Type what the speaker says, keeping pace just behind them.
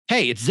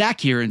Hey, it's Zach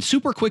here, and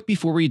super quick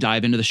before we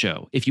dive into the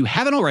show. If you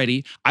haven't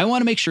already, I want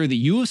to make sure that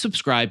you have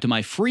subscribed to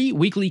my free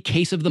weekly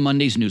Case of the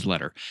Mondays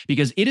newsletter,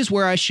 because it is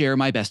where I share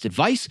my best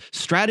advice,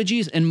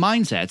 strategies, and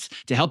mindsets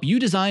to help you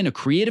design a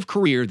creative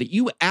career that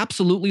you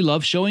absolutely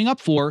love showing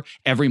up for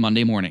every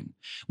Monday morning.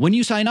 When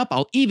you sign up,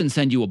 I'll even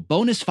send you a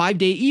bonus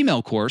 5-day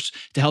email course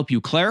to help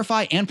you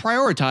clarify and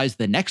prioritize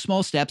the next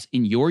small steps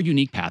in your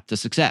unique path to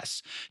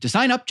success. To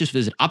sign up, just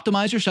visit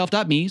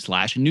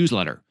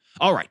optimizeyourself.me/newsletter.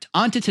 All right,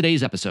 on to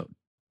today's episode.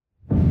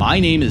 My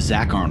name is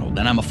Zach Arnold,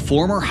 and I'm a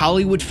former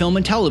Hollywood film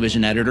and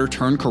television editor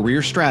turned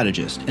career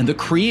strategist and the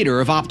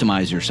creator of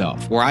Optimize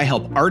Yourself, where I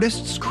help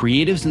artists,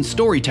 creatives, and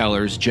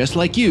storytellers just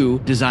like you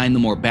design the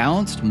more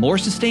balanced, more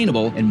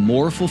sustainable, and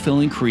more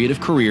fulfilling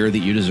creative career that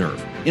you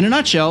deserve. In a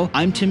nutshell,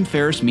 I'm Tim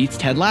Ferriss meets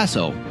Ted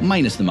Lasso,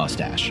 minus the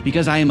mustache,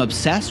 because I am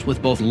obsessed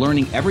with both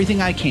learning everything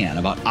I can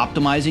about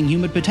optimizing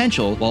human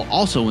potential while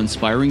also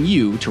inspiring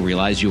you to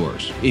realize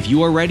yours. If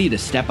you are ready to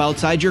step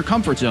outside your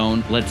comfort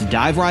zone, let's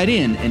dive right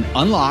in and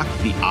unlock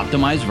the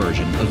optimized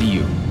version of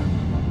you.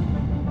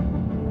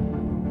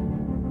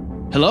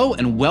 Hello,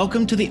 and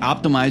welcome to the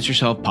Optimize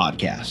Yourself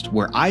podcast,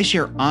 where I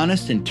share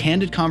honest and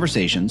candid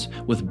conversations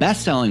with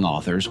best-selling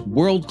authors,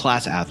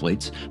 world-class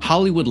athletes,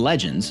 Hollywood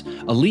legends,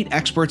 elite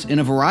experts in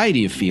a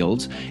variety of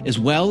fields, as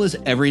well as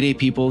everyday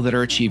people that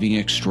are achieving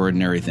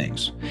extraordinary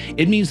things.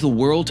 It means the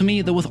world to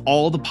me that with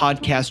all the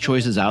podcast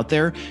choices out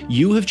there,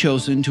 you have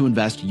chosen to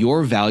invest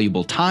your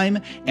valuable time,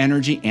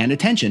 energy, and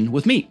attention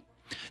with me.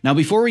 Now,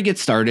 before we get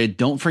started,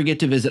 don't forget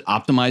to visit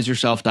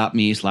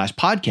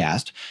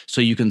optimizeyourself.me/podcast so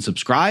you can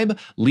subscribe,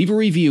 leave a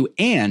review,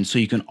 and so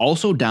you can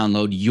also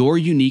download your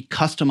unique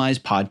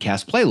customized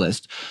podcast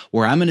playlist,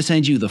 where I'm going to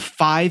send you the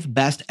 5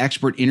 best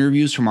expert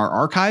interviews from our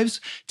archives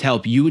to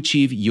help you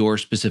achieve your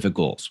specific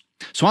goals.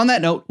 So on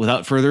that note,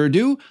 without further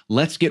ado,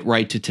 let's get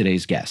right to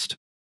today's guest.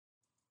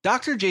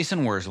 Dr.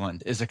 Jason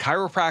Wersland is a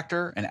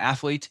chiropractor, an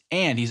athlete,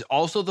 and he's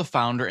also the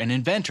founder and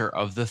inventor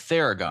of the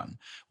Theragun,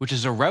 which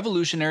is a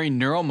revolutionary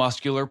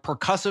neuromuscular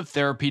percussive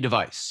therapy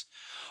device.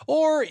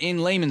 Or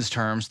in layman's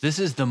terms, this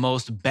is the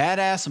most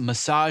badass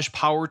massage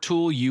power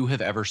tool you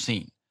have ever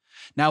seen.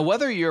 Now,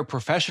 whether you're a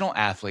professional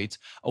athlete,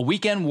 a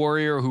weekend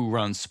warrior who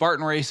runs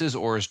Spartan races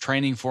or is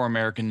training for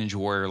American Ninja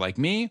Warrior like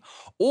me,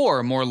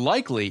 or more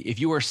likely, if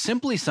you are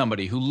simply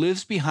somebody who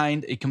lives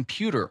behind a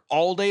computer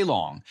all day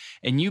long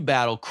and you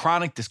battle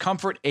chronic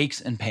discomfort,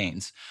 aches, and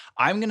pains,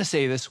 I'm going to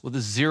say this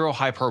with zero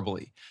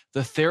hyperbole.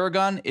 The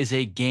Theragun is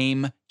a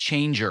game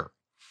changer.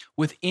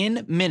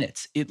 Within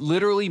minutes, it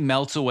literally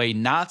melts away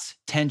knots,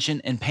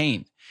 tension, and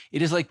pain.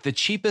 It is like the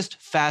cheapest,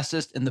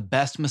 fastest, and the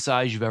best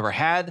massage you've ever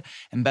had,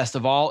 and best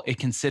of all, it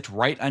can sit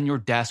right on your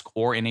desk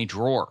or in a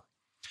drawer.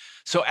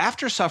 So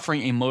after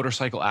suffering a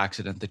motorcycle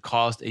accident that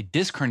caused a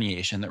disc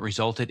herniation that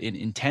resulted in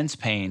intense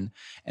pain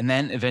and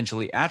then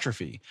eventually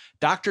atrophy,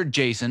 Dr.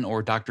 Jason,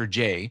 or Dr.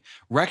 J,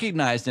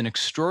 recognized an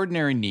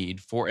extraordinary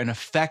need for an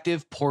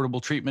effective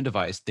portable treatment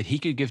device that he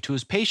could give to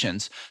his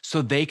patients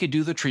so they could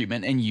do the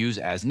treatment and use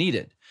as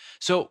needed.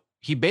 So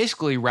he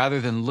basically, rather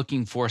than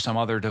looking for some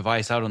other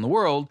device out in the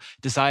world,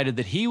 decided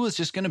that he was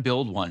just going to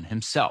build one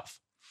himself.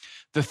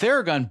 The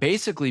Theragun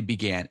basically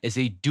began as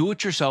a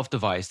do-it-yourself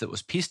device that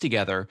was pieced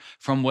together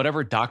from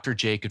whatever Dr.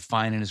 J could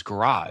find in his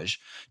garage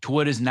to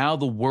what is now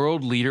the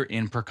world leader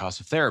in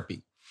percussive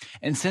therapy.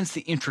 And since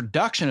the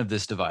introduction of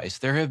this device,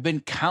 there have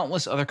been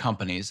countless other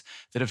companies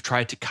that have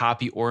tried to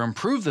copy or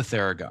improve the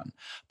Theragun.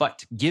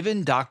 But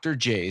given Dr.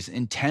 J's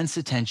intense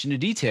attention to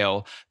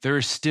detail, there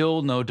is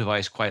still no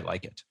device quite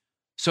like it.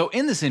 So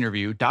in this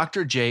interview,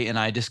 Dr. J and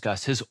I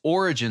discuss his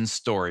origin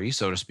story,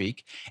 so to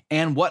speak,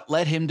 and what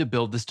led him to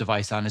build this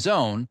device on his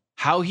own,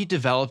 how he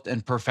developed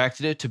and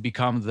perfected it to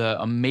become the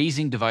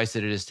amazing device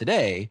that it is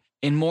today,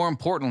 and more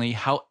importantly,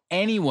 how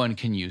anyone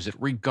can use it,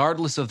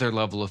 regardless of their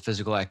level of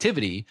physical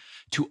activity,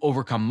 to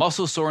overcome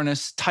muscle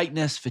soreness,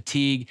 tightness,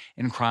 fatigue,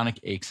 and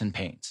chronic aches and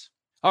pains.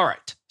 All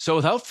right, so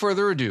without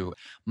further ado,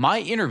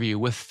 my interview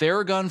with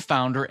Theragun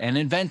founder and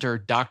inventor,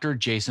 Dr.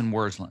 Jason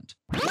Wersland.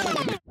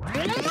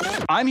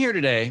 I'm here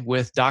today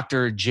with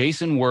Dr.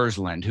 Jason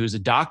Wersland, who's a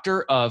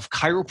doctor of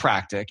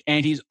chiropractic,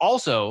 and he's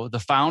also the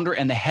founder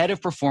and the head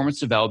of performance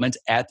development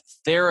at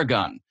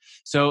Theragun.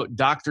 So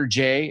Dr.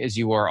 J, as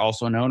you are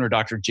also known, or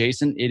Dr.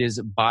 Jason, it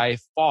is by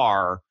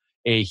far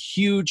a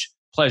huge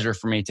pleasure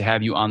for me to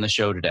have you on the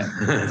show today.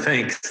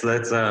 Thanks.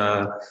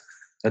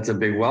 That's a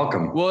big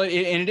welcome. Well,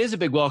 it is a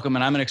big welcome,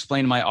 and I'm going to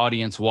explain to my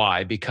audience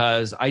why,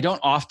 because I don't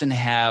often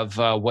have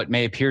what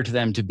may appear to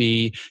them to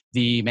be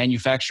the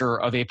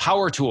manufacturer of a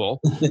power tool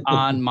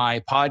on my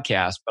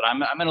podcast, but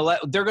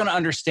they're going to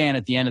understand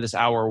at the end of this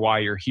hour why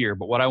you're here.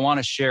 But what I want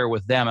to share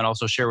with them and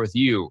also share with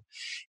you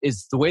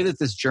is the way that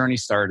this journey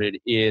started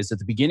is at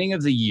the beginning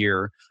of the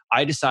year,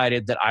 I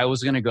decided that I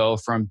was going to go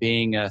from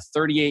being a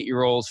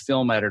 38-year-old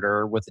film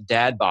editor with a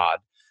dad bod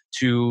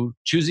to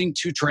choosing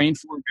to train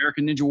for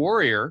American Ninja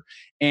Warrior.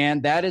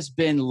 And that has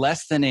been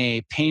less than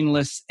a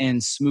painless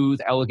and smooth,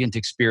 elegant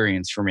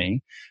experience for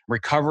me.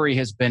 Recovery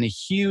has been a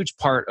huge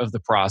part of the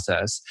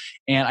process.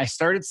 And I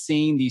started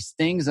seeing these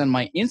things on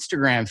my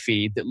Instagram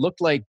feed that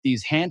looked like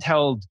these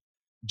handheld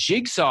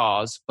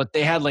jigsaws, but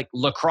they had like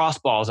lacrosse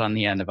balls on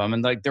the end of them.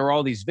 And like there were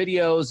all these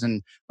videos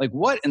and like,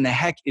 what in the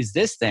heck is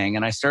this thing?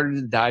 And I started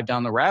to dive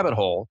down the rabbit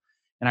hole.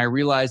 And I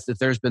realized that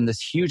there's been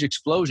this huge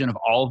explosion of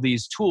all of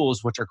these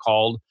tools, which are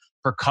called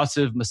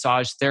percussive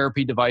massage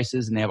therapy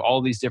devices, and they have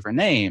all these different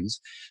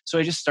names. So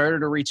I just started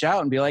to reach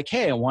out and be like,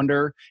 hey, I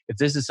wonder if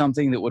this is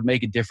something that would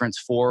make a difference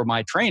for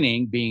my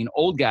training, being an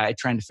old guy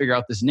trying to figure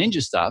out this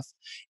ninja stuff.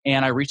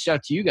 And I reached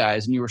out to you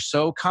guys, and you were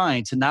so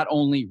kind to not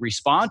only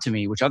respond to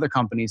me, which other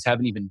companies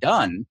haven't even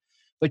done,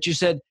 but you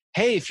said,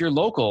 hey, if you're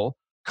local,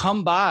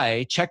 come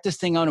by, check this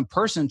thing out in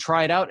person,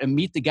 try it out, and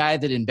meet the guy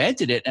that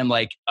invented it. And I'm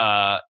like,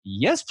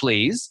 yes,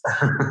 please.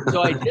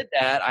 So I did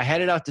that. I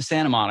headed out to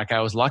Santa Monica. I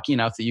was lucky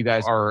enough that you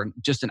guys are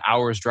just an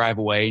hour's drive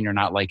away, and you're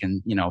not like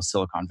in,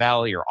 Silicon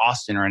Valley or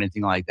Austin or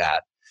anything like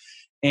that.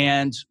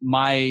 And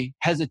my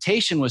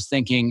hesitation was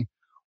thinking,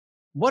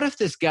 what if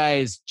this guy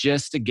is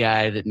just a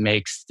guy that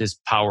makes this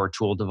power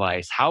tool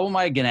device? How am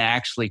I going to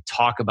actually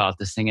talk about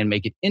this thing and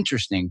make it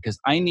interesting? Because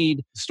I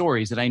need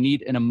stories, that I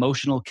need an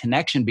emotional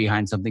connection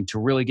behind something to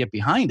really get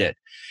behind it.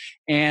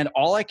 And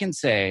all I can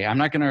say, I'm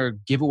not going to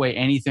give away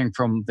anything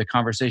from the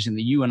conversation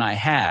that you and I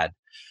had,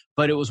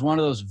 but it was one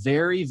of those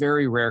very,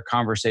 very rare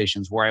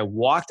conversations where I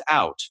walked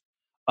out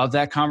of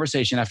that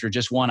conversation after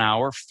just 1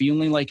 hour,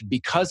 feeling like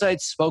because I'd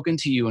spoken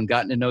to you and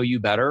gotten to know you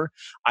better,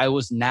 I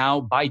was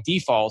now by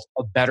default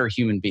a better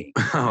human being.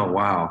 Oh,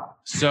 wow.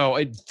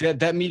 So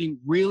that meeting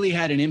really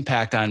had an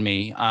impact on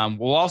me.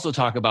 We'll also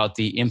talk about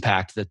the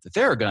impact that the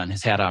Theragun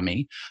has had on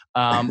me.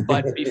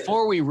 But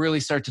before we really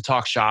start to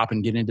talk shop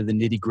and get into the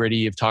nitty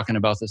gritty of talking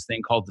about this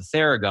thing called the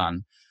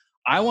Theragun,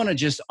 I want to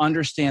just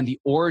understand the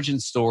origin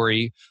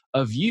story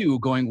of you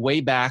going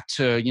way back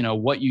to,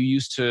 what you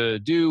used to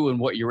do and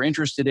what you were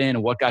interested in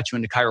and what got you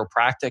into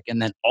chiropractic, and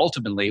then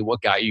ultimately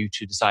what got you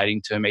to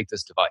deciding to make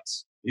this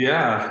device.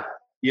 Yeah.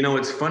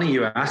 It's funny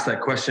you asked that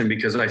question,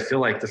 because I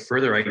feel like the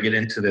further I get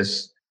into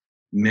this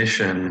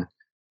mission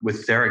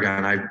with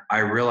Theragun, I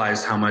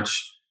realize how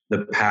much the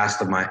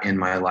past in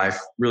my life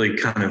really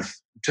kind of,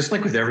 just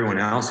like with everyone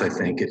else, I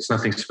think it's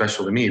nothing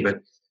special to me,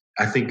 but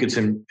I think it's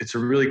a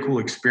really cool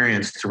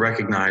experience to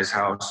recognize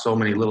how so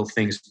many little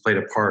things played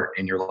a part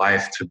in your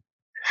life to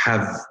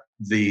have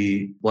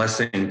the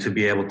blessing to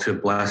be able to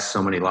bless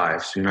so many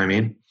lives. You know what I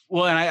mean?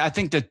 Well, and I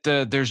think that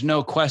there's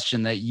no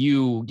question that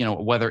you,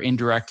 whether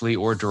indirectly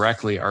or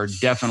directly, are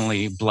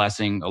definitely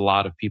blessing a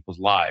lot of people's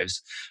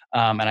lives.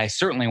 And I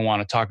certainly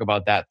want to talk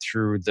about that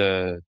through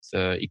the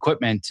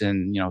equipment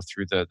and,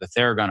 through the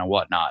Theragun and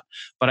whatnot.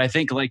 But I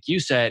think, like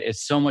you said,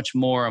 it's so much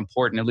more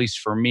important, at least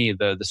for me,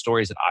 the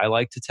stories that I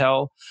like to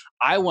tell.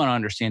 I want to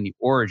understand the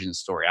origin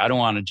story. I don't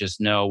want to just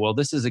know, well,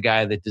 this is a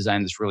guy that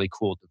designed this really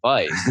cool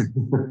device.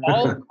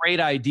 All great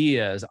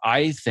ideas,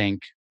 I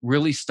think,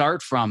 really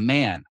start from,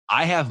 man,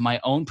 I have my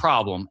own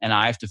problem and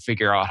I have to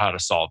figure out how to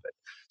solve it.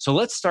 So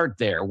let's start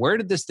there. Where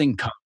did this thing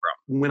come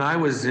from? When I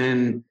was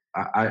it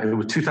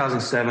was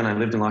 2007, I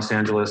lived in Los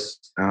Angeles.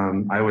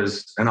 I'll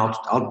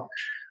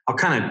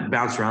kind of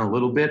bounce around a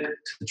little bit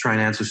to try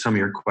and answer some of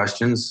your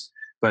questions.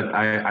 But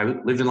I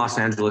lived in Los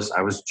Angeles.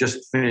 I was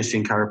just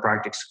finishing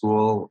chiropractic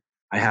school.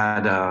 I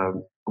had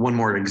one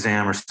more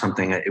exam or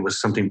something. It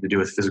was something to do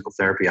with physical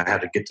therapy. I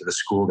had to get to the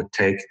school to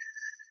take.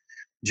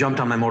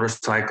 Jumped on my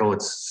motorcycle.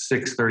 It's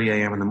 6:30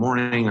 a.m. in the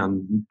morning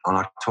on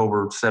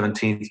October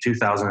 17th,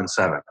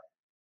 2007.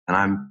 And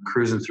I'm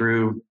cruising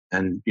through,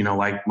 and,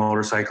 like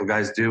motorcycle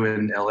guys do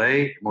in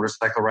LA,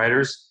 motorcycle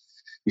riders,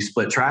 you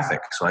split traffic.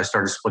 So I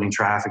started splitting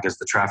traffic as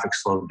the traffic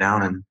slowed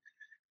down,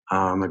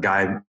 and a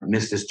guy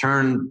missed his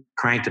turn,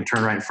 cranked and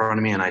turned right in front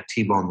of me, and I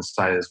T-boned the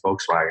side of his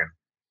Volkswagen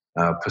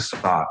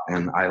Passat,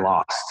 and I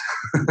lost.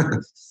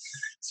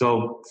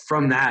 So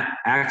from that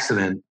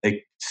accident,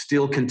 a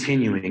still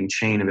continuing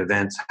chain of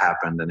events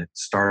happened, and it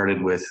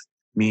started with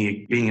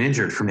me being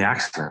injured from the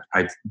accident.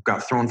 I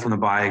got thrown from the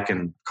bike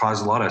and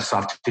caused a lot of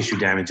soft tissue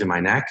damage in my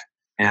neck.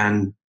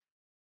 And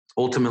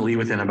ultimately,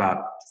 within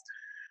about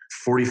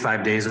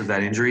 45 days of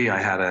that injury,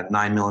 I had a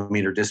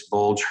 9mm disc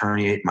bulge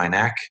herniate my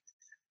neck,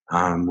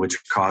 which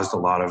caused a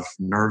lot of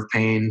nerve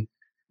pain,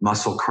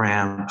 muscle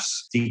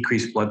cramps,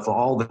 decreased blood flow,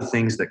 all the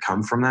things that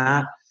come from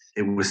that.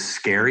 It was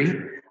scary,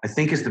 I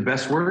think is the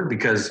best word,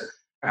 because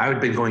I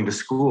had been going to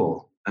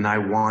school, and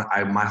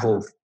my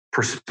whole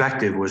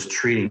perspective was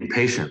treating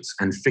patients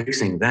and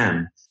fixing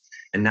them.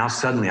 And now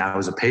suddenly I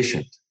was a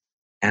patient,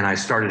 and I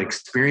started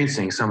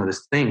experiencing some of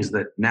these things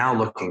that now,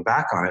 looking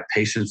back on it,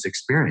 patients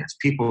experience,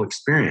 people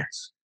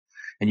experience.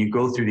 And you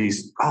go through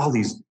all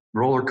these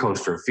roller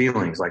coaster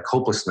feelings like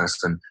hopelessness,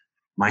 and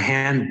my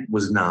hand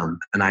was numb,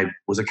 and I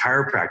was a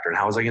chiropractor, and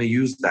how was I going to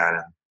use that?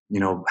 And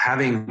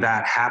having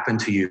that happen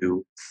to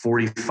you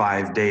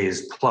 45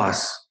 days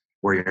plus,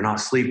 where you're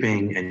not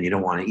sleeping and you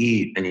don't want to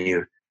eat, and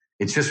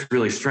it's just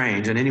really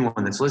strange. And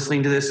anyone that's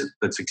listening to this,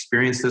 that's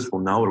experienced this,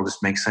 will know. It'll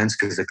just make sense,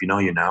 because if you know,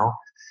 you know.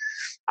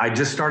 I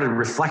just started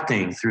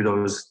reflecting through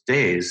those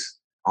days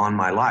on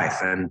my life,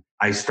 and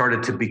I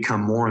started to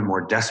become more and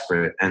more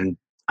desperate. And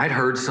I'd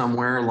heard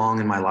somewhere along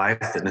in my life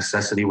that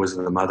necessity was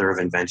the mother of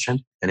invention,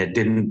 and it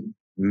didn't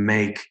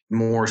make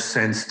more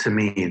sense to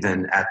me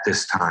than at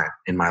this time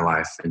in my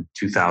life in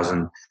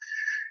 2000,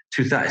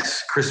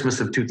 Christmas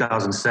of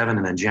 2007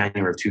 and then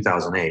January of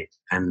 2008.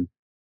 And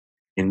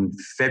in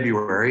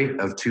February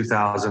of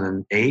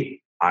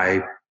 2008,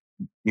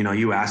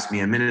 you asked me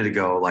a minute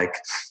ago, like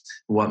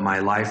what my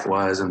life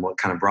was and what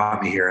kind of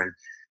brought me here. And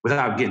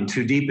without getting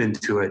too deep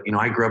into it,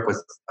 I grew up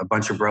with a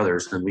bunch of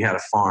brothers and we had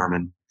a farm,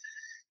 and,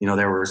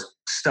 there was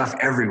stuff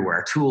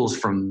everywhere, tools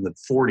from the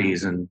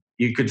 40s, and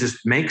you could just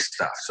make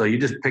stuff. So you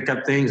just pick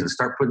up things and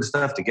start putting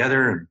stuff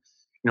together. And,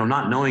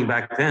 not knowing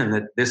back then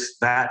that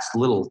that's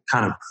little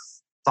kind of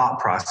thought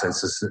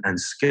processes and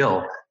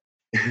skill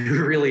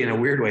really in a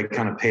weird way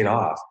kind of paid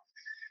off.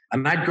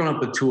 And I'd grown up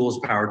with tools,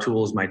 power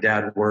tools. My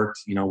dad worked,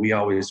 we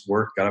always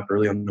worked, got up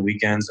early on the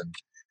weekends, and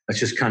that's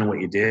just kind of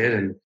what you did.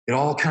 And it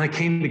all kind of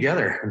came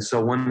together. And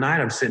so one night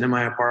I'm sitting in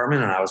my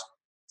apartment and I was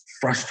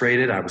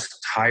frustrated. I was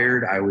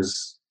tired. I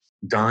was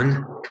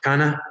done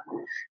kind of.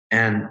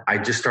 And I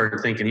just started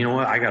thinking, you know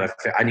what,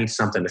 I need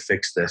something to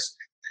fix this.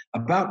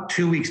 About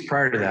 2 weeks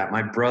prior to that,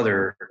 my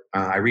brother,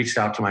 I reached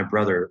out to my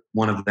brother,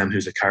 one of them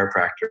who's a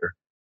chiropractor,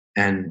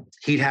 and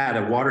he'd had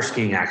a water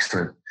skiing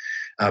accident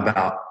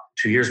about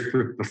 2 years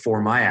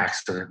before my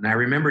accident. And I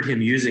remembered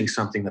him using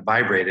something that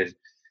vibrated.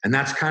 And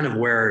that's kind of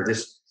where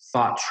this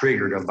thought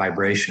triggered a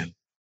vibration.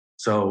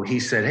 So he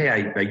said,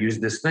 hey, I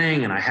used this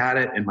thing and I had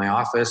it in my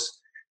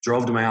office,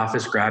 drove to my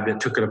office, grabbed it,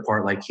 took it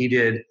apart like he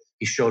did.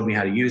 He showed me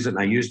how to use it and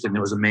I used it and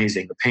it was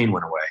amazing. The pain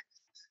went away,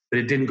 but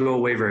it didn't go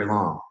away very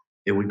long.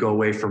 It would go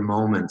away for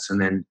moments. And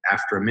then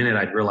after a minute,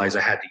 I'd realize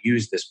I had to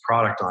use this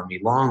product on me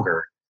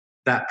longer.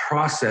 That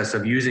process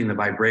of using the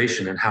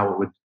vibration and how it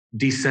would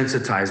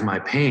desensitize my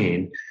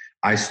pain,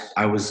 I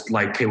was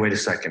like, hey, wait a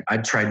second.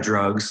 I'd tried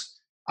drugs.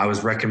 I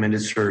was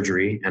recommended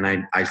surgery and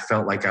I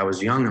felt like I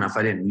was young enough.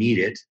 I didn't need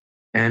it.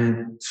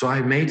 And so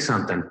I made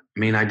something.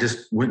 I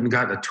just went and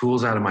got the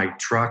tools out of my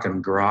truck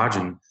and garage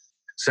and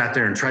sat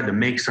there and tried to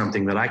make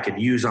something that I could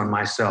use on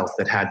myself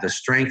that had the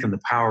strength and the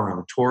power and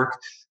the torque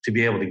to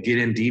be able to get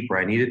in deep where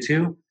I needed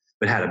to,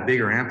 but had a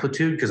bigger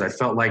amplitude because I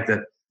felt like that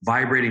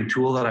vibrating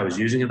tool that I was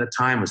using at the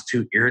time was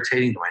too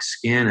irritating to my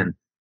skin and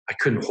I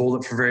couldn't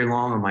hold it for very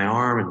long on my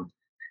arm and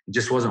it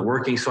just wasn't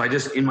working. So I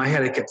just, in my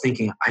head, I kept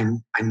thinking,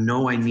 I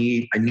know I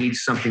need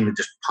something that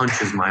just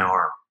punches my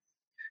arm.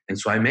 And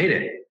so I made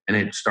it and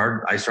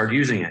I started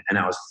using it and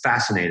I was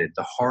fascinated.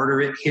 The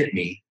harder it hit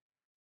me,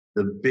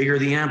 the bigger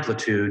the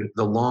amplitude,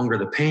 the longer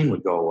the pain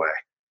would go away.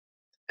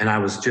 And I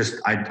was just,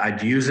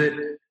 I'd use it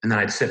and then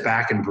I'd sit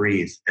back and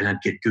breathe and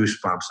I'd get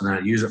goosebumps and then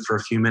I'd use it for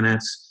a few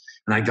minutes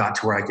and I got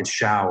to where I could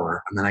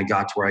shower and then I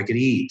got to where I could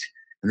eat.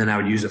 And then I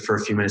would use it for a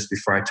few minutes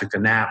before I took a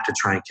nap to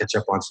try and catch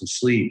up on some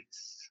sleep.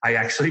 I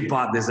actually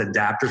bought this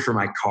adapter for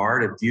my car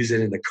to use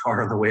it in the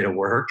car on the way to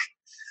work.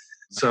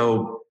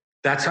 So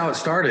that's how it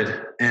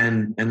started.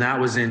 And that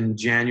was in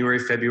January,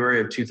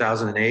 February of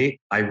 2008.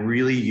 I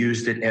really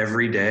used it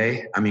every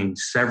day.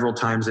 Several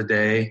times a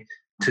day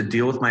to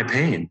deal with my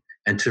pain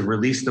and to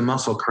release the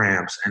muscle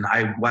cramps. And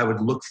I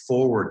would look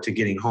forward to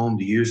getting home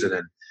to use it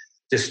and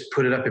just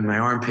put it up in my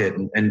armpit.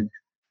 And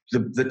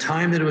the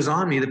time that it was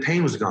on me, the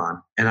pain was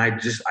gone. And I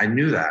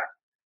knew that.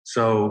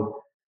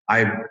 So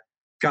I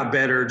got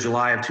better.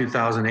 July of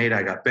 2008,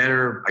 I got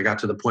better. I got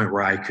to the point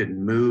where I could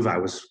move. I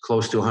was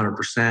close to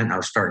 100%. I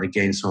was starting to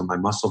gain some of my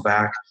muscle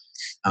back.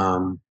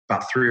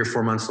 About 3 or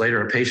 4 months later,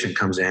 a patient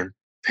comes in.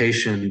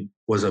 Patient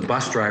was a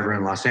bus driver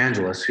in Los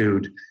Angeles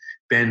who'd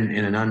been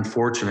in an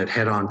unfortunate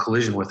head-on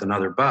collision with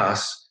another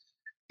bus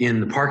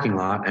in the parking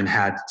lot and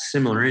had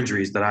similar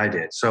injuries that I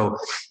did. So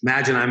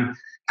imagine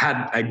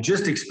I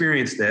just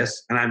experienced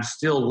this and I'm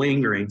still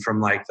lingering from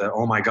like the,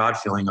 oh my God,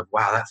 feeling of,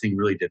 wow, that thing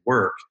really did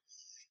work.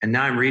 And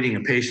now I'm reading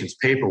a patient's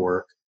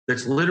paperwork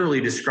that's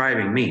literally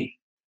describing me.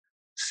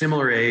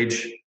 Similar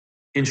age,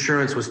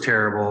 insurance was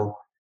terrible.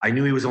 I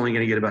knew he was only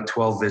going to get about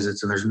 12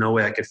 visits and there's no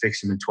way I could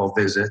fix him in 12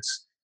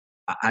 visits.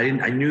 I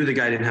knew the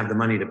guy didn't have the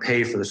money to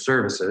pay for the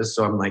services.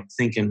 So I'm like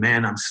thinking,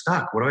 man, I'm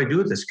stuck. What do I do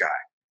with this guy?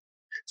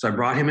 So I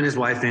brought him and his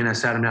wife in. I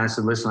sat him down. I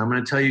said, listen, I'm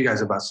going to tell you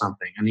guys about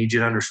something. I need you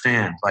to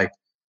understand, like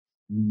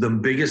the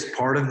biggest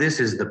part of this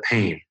is the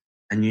pain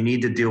and you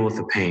need to deal with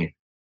the pain.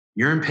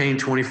 You're in pain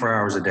 24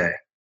 hours a day.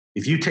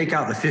 If you take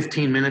out the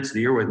 15 minutes that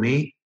you're with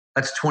me,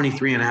 that's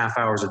 23 and a half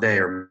hours a day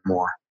or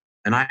more.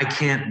 And I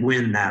can't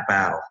win that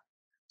battle.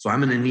 So I'm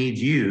going to need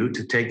you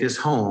to take this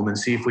home and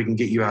see if we can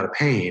get you out of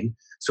pain.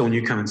 So when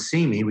you come and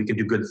see me, we can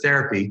do good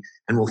therapy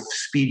and we'll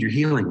speed your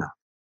healing up.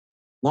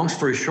 Long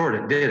story short,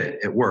 it did it.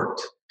 It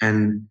worked.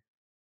 And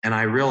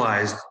I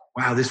realized,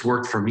 wow, this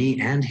worked for me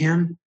and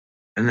him.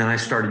 And then I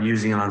started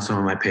using it on some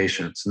of my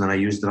patients. And then I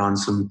used it on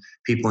some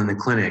people in the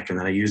clinic. And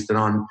then I used it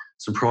on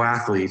some pro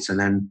athletes. And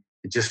then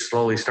it just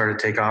slowly started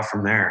to take off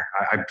from there.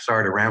 I'm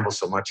sorry to ramble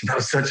so much. That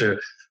was such a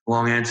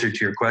long answer to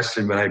your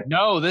question, but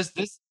No, this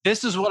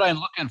is what I'm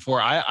looking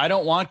for. I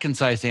don't want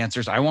concise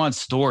answers. I want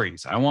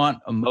stories. I want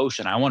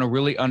emotion. I want to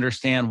really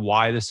understand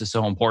why this is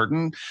so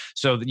important.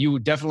 So that you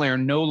definitely are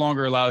no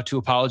longer allowed to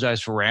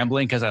apologize for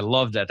rambling because I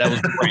love that. That was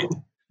great.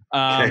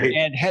 Okay.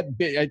 And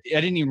I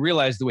didn't even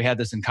realize that we had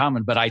this in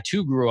common, but I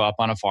too grew up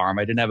on a farm.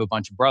 I didn't have a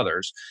bunch of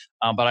brothers,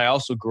 but I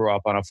also grew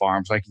up on a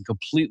farm. So I can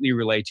completely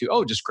relate to,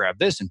 oh, just grab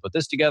this and put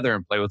this together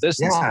and play with this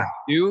and Yeah.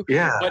 do.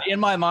 Yeah. But in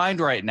my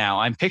mind right now,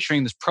 I'm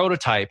picturing this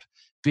prototype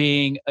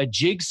being a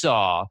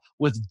jigsaw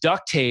with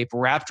duct tape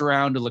wrapped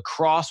around a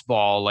lacrosse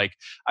ball. Like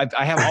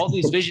I have all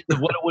these visions of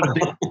what it would have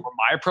been for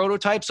my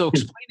prototype. So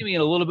explain to me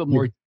in a little bit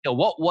more detail,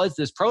 what was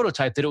this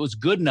prototype that it was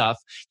good enough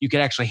you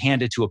could actually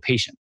hand it to a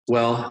patient?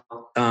 Well,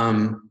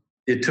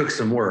 it took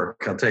some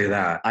work. I'll tell you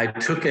that. I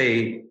took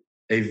a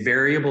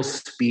variable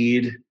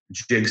speed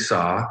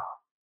jigsaw.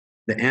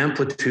 The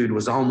amplitude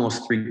was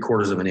almost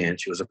 3/4 of an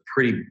inch. It was a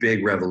pretty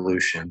big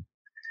revolution.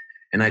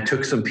 And I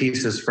took some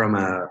pieces from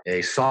a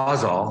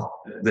Sawzall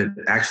that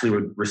actually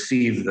would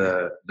receive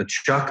the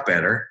chuck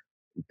better.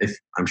 If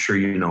I'm sure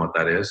you know what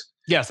that is.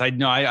 Yes, I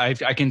know. I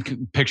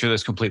can picture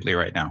this completely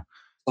right now.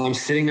 I'm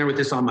sitting there with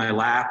this on my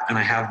lap, and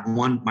I have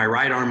my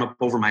right arm up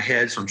over my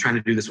head. So I'm trying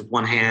to do this with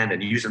one hand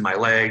and using my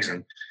legs.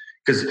 And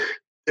because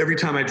every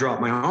time I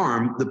dropped my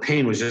arm, the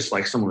pain was just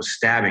like someone was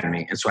stabbing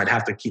me. And so I'd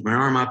have to keep my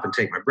arm up and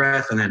take my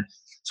breath. And then,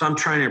 so I'm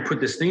trying to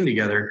put this thing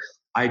together.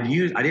 I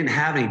didn't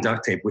have any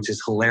duct tape, which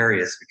is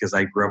hilarious because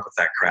I grew up with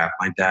that crap.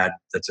 My dad,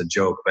 that's a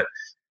joke, but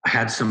I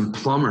had some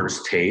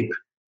plumber's tape.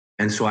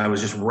 And so I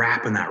was just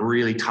wrapping that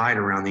really tight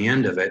around the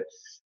end of it.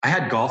 I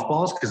had golf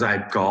balls because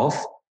I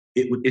golf.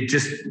 It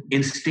just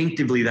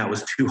instinctively, that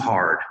was too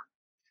hard.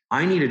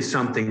 I needed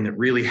something that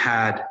really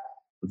had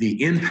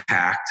the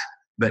impact,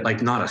 but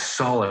like not a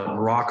solid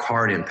rock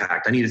hard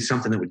impact. I needed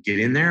something that would get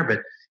in there,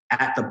 but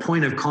at the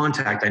point of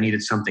contact, I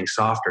needed something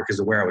softer because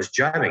of where I was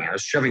jabbing it. I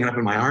was shoving it up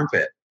in my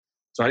armpit.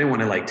 So I didn't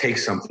want to like take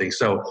something.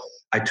 So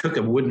I took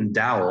a wooden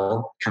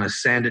dowel, kind of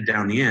sanded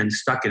down the end,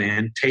 stuck it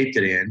in, taped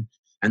it in,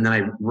 and then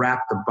I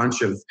wrapped a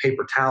bunch of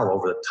paper towel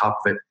over the top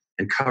of it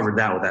and covered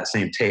that with that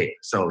same tape.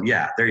 So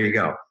yeah, there you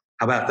go.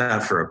 How about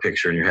that for a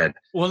picture in your head?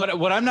 Well,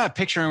 what I'm not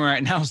picturing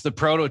right now is the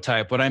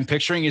prototype. What I'm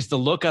picturing is the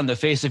look on the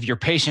face of your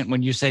patient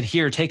when you said,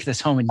 "Here, take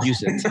this home and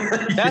use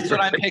it." That's what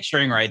I'm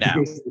picturing right now.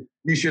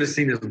 You should have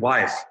seen his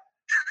wife.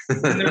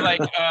 And they're like,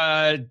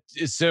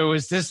 so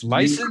is this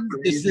licensed?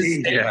 Is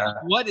this,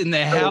 what in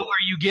the hell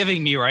are you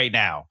giving me right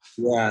now?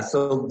 Yeah.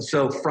 So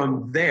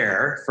from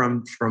there,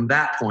 from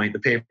that point, the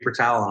paper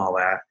towel and all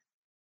that,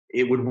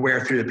 it would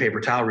wear through the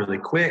paper towel really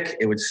quick.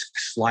 It would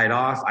slide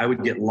off. I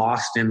would get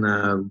lost in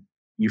the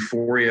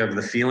euphoria of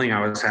the feeling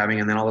I was having.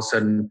 And then all of a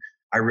sudden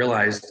I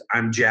realized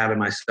I'm jabbing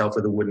myself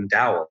with a wooden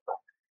dowel.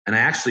 And I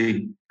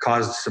actually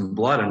caused some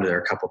blood under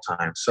there a couple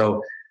times.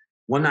 So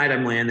one night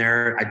I'm laying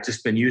there, I'd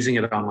just been using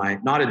it on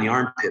not in the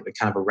armpit, but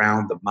kind of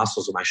around the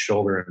muscles of my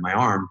shoulder and my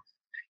arm.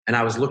 And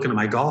I was looking at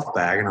my golf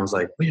bag and I was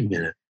like, wait a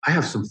minute, I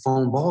have some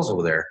foam balls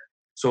over there.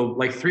 So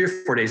like 3 or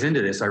 4 days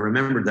into this, I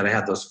remembered that I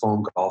had those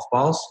foam golf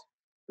balls.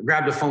 I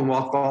grabbed a foam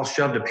golf ball,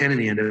 shoved a pin in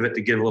the end of it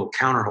to give a little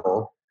counter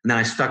hole. And then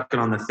I stuck it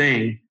on the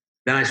thing.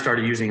 Then I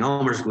started using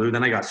Elmer's glue.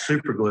 Then I got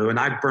super glue and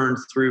I burned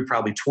through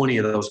probably 20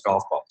 of those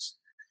golf balls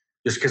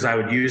just because I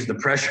would use the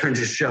pressure and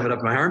just shove it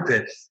up my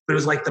armpit. But it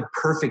was like the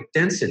perfect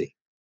density.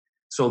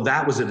 So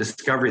that was a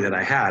discovery that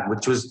I had,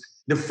 which was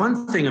the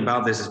fun thing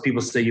about this is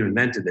people say you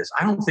invented this.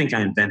 I don't think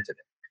I invented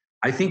it.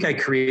 I think I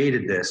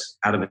created this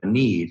out of a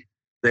need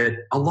that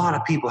a lot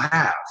of people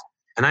have.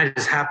 And I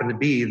just happened to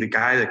be the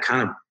guy that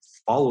kind of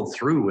followed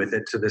through with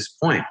it to this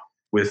point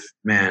with,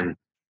 man,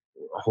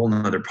 a whole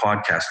nother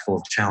podcast full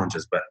of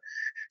challenges.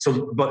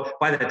 But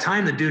by the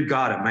time the dude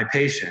got it, my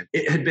patient,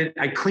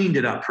 I cleaned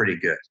it up pretty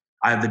good.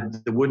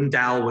 The wooden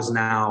dowel was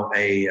now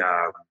a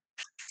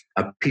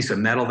piece of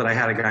metal that I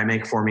had a guy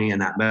make for me,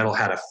 and that metal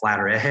had a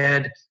flatter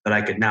head that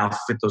I could now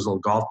fit those little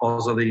golf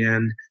balls on the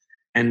end.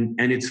 And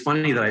it's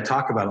funny that I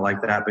talk about it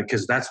like that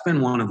because that's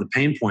been one of the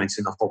pain points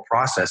in the whole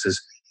process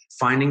is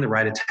finding the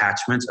right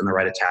attachments and the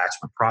right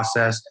attachment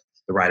process,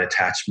 the right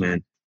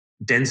attachment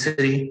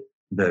density,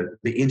 the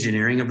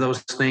engineering of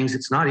those things.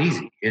 It's not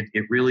easy.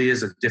 It really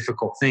is a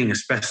difficult thing,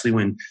 especially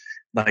when,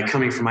 like,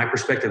 coming from my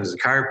perspective as a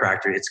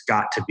chiropractor, it's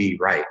got to be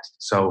right.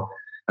 So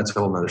that's a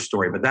whole nother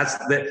story. But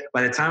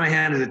by the time I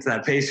handed it to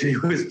that patient,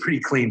 he was pretty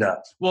cleaned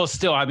up. Well,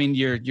 still, I mean,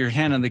 you're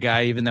handing the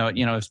guy, even though,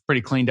 it's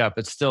pretty cleaned up,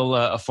 it's still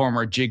a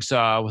former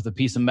jigsaw with a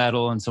piece of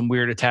metal and some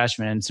weird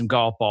attachment and some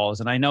golf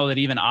balls. And I know that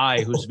even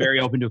I, who's very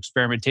open to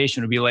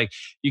experimentation, would be like,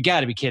 you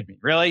got to be kidding me.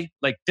 Really?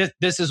 Like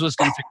this is what's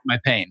going to fix my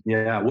pain.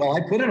 Yeah. Well, I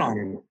put it on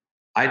him.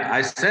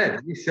 I said,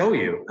 let me show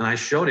you. And I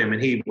showed him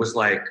and he was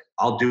like,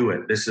 I'll do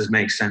it.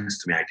 Makes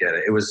sense to me. I get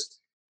it. It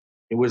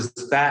was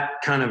that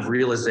kind of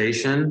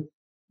realization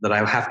that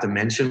I have to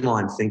mention while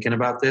I'm thinking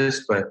about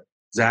this. But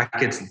Zach,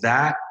 it's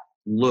that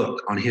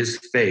look on his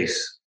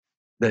face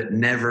that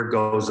never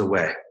goes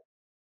away.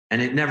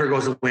 And it never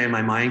goes away in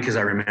my mind because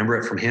I remember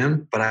it from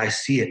him, but I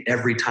see it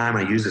every time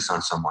I use this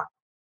on someone.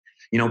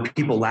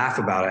 People laugh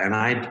about it. And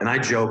I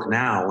joke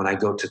now when I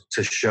go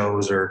to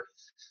shows or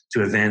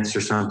to events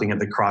or something at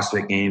the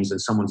CrossFit Games and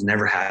someone's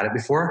never had it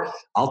before,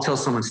 I'll tell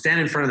someone, stand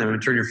in front of them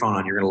and turn your phone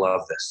on. You're going to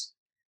love this.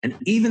 And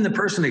even the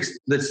person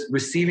that's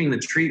receiving the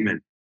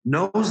treatment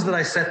knows that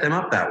I set them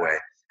up that way.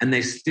 and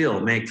they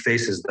still make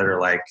faces that are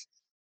like,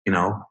 you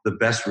know, the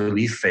best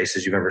relief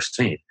faces you've ever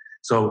seen.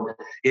 So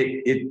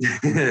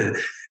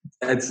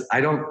it's,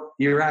 I don't,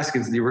 you're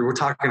asking, we're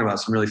talking about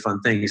some really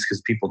fun things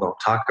because people don't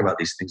talk about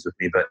these things with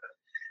me, but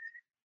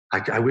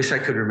I wish I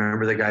could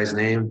remember the guy's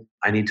name.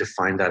 I need to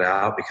find that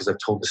out because I've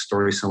told the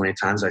story so many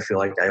times. I feel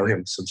like I owe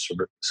him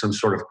some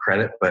sort of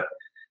credit, but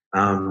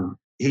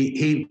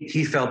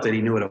he felt that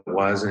he knew what it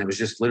was, and it was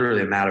just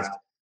literally a matter of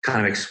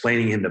kind of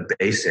explaining him the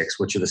basics,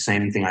 which are the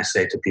same thing I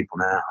say to people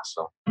now.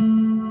 So.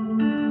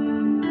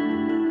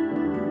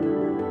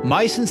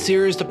 My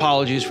sincerest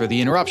apologies for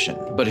the interruption,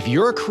 but if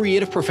you're a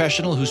creative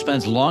professional who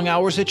spends long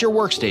hours at your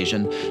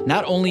workstation,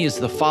 not only is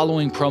the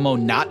following promo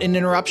not an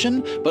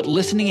interruption, but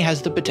listening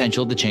has the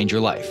potential to change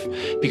your life.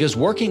 Because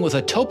working with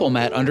a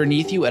TopoMat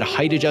underneath you at a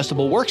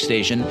height-adjustable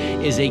workstation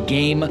is a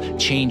game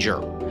changer.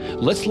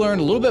 Let's learn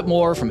a little bit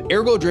more from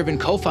Ergo-Driven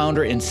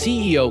co-founder and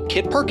CEO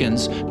Kit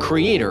Perkins,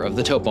 creator of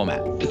the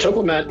TopoMat. The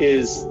TopoMat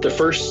is the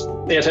first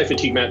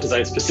anti-fatigue mat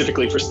designed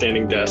specifically for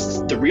standing desks.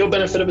 The real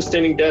benefit of a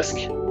standing desk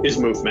is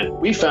movement.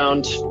 We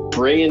found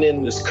bringing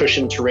in this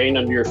cushioned terrain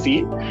under your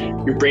feet,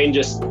 your brain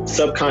just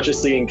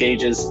subconsciously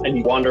engages and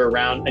you wander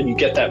around and you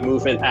get that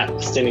movement at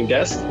the standing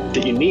desk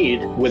that you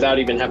need without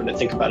even having to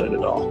think about it at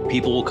all.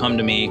 People will come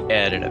to me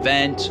at an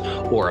event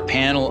or a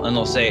panel and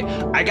they'll say,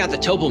 I got the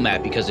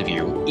TopoMat because of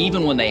you.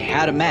 Even when they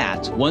had a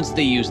mat, once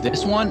they used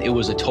this one, it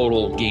was a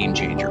total game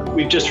changer.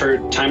 We've just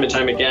heard time and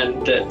time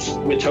again that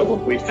with Topo,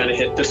 we've kind of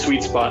hit the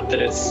sweet spot,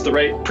 that it's the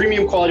right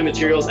premium quality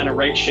materials and a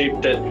right shape,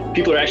 that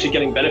people are actually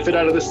getting benefit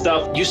out of this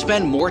stuff. You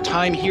spend more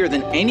time here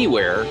than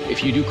anywhere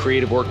if you do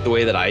creative work the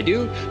way that I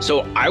do.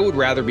 So I would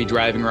rather be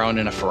driving around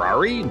in a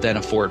Ferrari than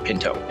a Ford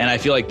Pinto. And I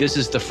feel like this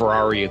is the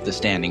Ferrari of the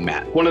standing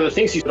mat. One of the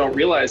things you don't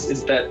realize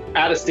is that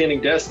at a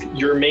standing desk,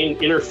 your main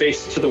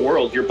interface to the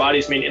world, your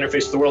body's main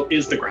interface to the world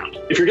is the ground.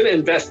 If you're going to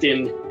invest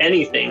in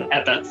anything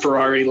at that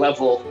Ferrari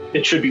level,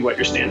 it should be what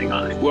you're standing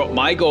on. Well,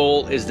 my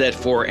goal is that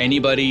for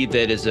anybody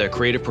that is a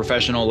creative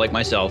professional like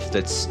myself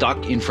that's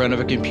stuck in front of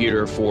a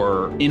computer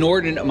for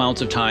inordinate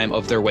amounts of time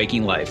of their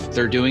waking life,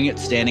 they're doing it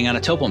standing on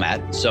a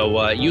TopoMat.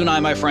 So you and I,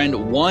 my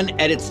friend, one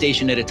edit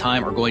station at a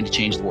time are going to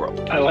change the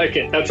world. I like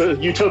it. That's a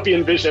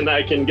utopian vision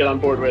I can get on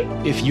board with.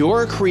 If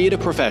you're a creative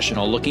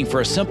professional looking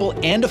for a simple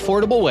and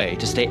affordable way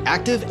to stay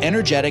active,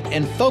 energetic,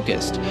 and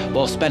focused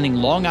while spending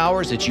long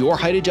hours at your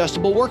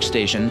height-adjustable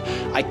workstation,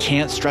 I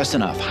can't stress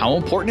enough how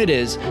important it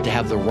is to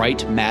have the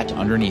right mat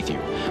underneath you,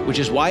 which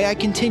is why I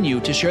continue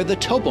to share the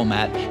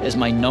TopoMat as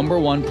my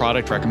 #1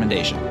 product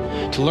recommendation.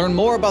 To learn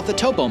more about the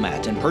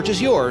TopoMat and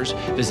purchase yours,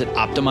 visit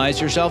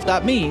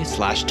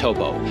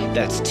optimizeyourself.me/topo.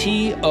 That's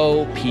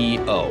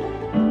TOPO.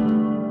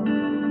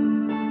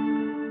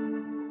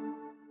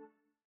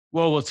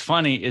 Well, what's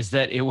funny is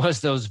that it was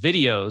those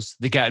videos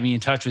that got me in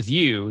touch with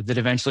you that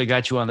eventually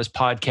got you on this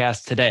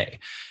podcast today.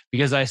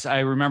 Because I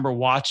remember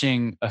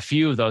watching a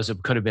few of those.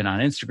 It could have been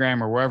on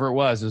Instagram or wherever it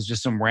was. It was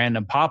just some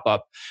random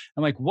pop-up.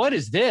 I'm like, what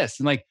is this?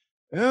 And like,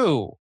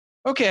 oh,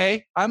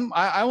 okay.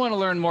 I want to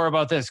learn more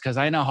about this because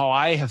I know how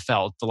I have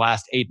felt the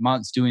last 8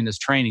 months doing this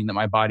training that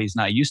my body's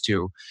not used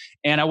to.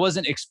 And I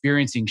wasn't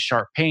experiencing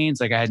sharp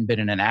pains. Like I hadn't been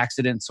in an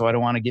accident. So I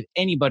don't want to give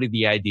anybody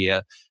the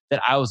idea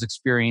that I was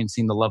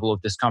experiencing the level of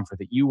discomfort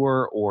that you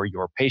were or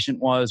your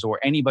patient was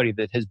or anybody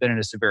that has been in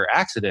a severe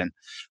accident.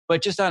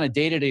 But just on a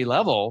day-to-day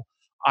level,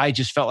 I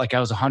just felt like I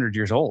was 100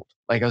 years old.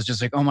 Like I was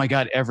just like, oh my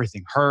God,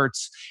 everything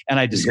hurts.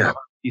 And I discovered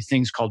these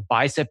things called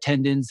bicep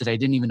tendons that I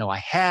didn't even know I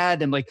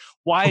had. And like,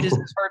 why does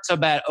this hurt so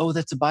bad? Oh,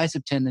 that's a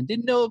bicep tendon.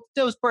 Didn't know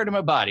that was part of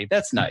my body.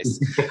 That's nice.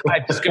 I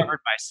discovered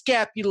my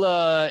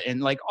scapula and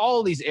like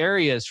all these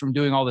areas from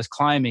doing all this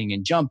climbing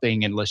and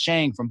jumping and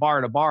lashang from bar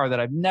to bar that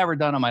I've never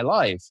done in my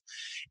life.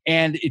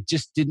 And it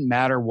just didn't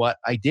matter what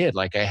I did.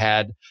 Like I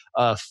had,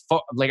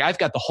 like I've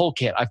got the whole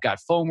kit. I've got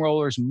foam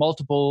rollers,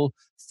 multiple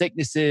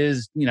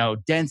thicknesses,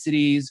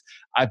 densities.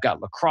 I've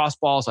got lacrosse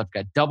balls. I've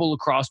got double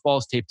lacrosse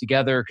balls taped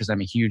together because I'm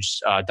a huge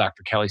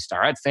Dr. Kelly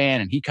Starrett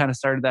fan, and he kind of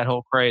started that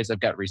whole craze. I've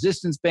got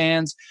resistance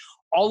bands.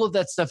 All of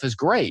that stuff is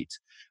great,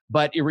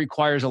 but it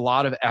requires a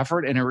lot of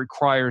effort and it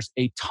requires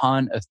a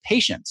ton of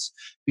patience.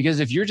 Because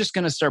if you're just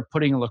going to start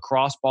putting a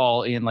lacrosse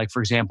ball in, like,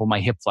 for example,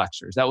 my hip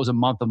flexors, that was a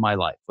month of my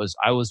life.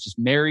 I was just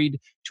married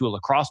to a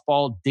lacrosse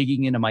ball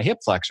digging into my hip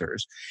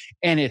flexors.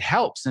 And it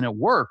helps and it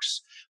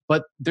works,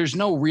 but there's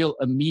no real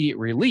immediate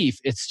relief.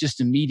 It's just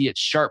immediate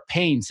sharp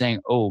pain saying,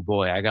 oh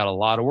boy, I got a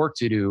lot of work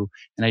to do.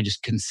 And I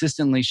just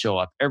consistently show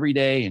up every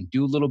day and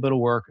do a little bit of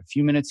work, a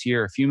few minutes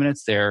here, a few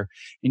minutes there.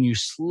 And you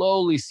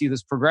slowly see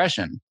this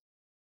progression.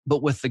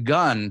 But with the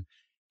gun,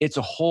 it's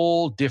a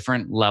whole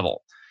different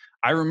level.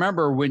 I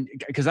remember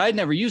because I had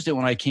never used it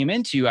when I came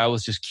into you, I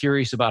was just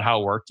curious about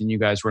how it worked. And you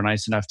guys were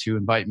nice enough to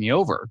invite me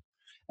over.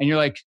 And you're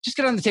like, just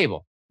get on the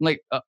table. I'm like,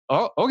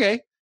 oh,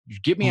 okay. You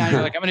get me on.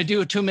 You're like, I'm going to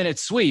do a 2-minute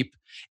sweep.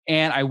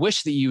 And I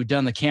wish that you'd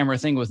done the camera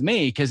thing with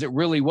me because it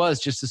really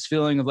was just this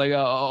feeling of like,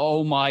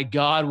 oh my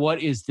God,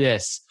 what is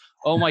this?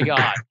 Oh my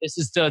God, this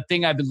is the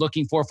thing I've been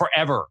looking for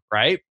forever,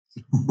 right?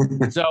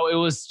 So it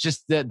was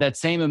just that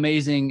same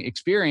amazing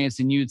experience.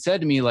 And you'd said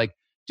to me like,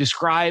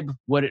 describe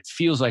what it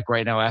feels like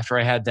right now after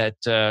I had that,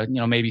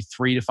 maybe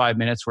 3 to 5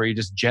 minutes where you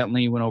just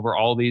gently went over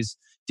all these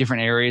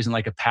different areas and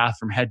like a path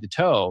from head to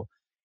toe.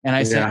 And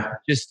I said,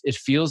 it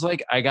feels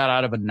like I got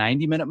out of a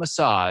 90-minute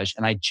massage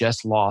and I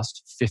just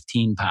lost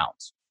 15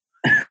 pounds.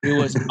 It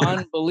was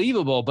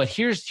unbelievable. But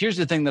here's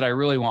the thing that I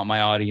really want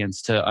my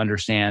audience to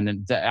understand.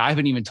 And that I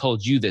haven't even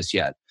told you this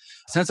yet.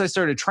 Since I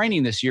started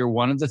training this year,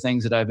 one of the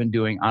things that I've been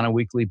doing on a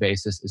weekly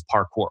basis is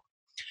parkour.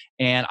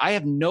 And I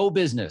have no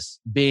business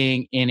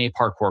being in a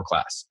parkour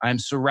class. I'm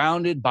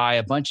surrounded by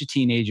a bunch of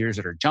teenagers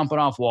that are jumping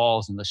off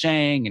walls and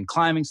lashang and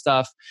climbing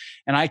stuff.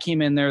 And I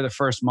came in there the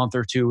first month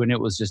or two and it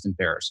was just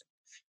embarrassing.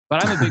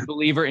 But I'm a big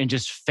believer in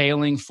just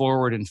failing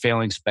forward and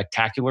failing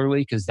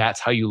spectacularly because that's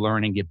how you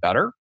learn and get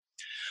better.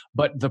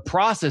 But the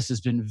process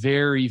has been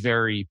very,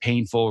 very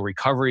painful.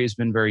 Recovery has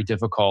been very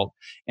difficult.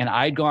 And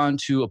I'd gone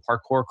to a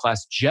parkour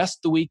class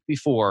just the week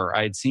before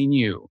I'd seen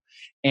you.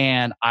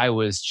 And I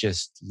was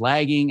just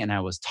lagging and I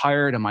was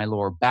tired and my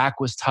lower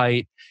back was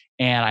tight.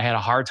 And I had a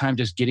hard time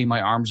just getting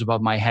my arms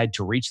above my head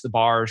to reach the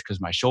bars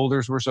because my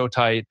shoulders were so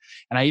tight.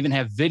 And I even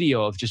have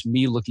video of just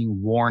me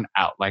looking worn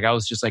out. Like I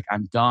was just like,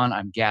 I'm done.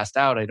 I'm gassed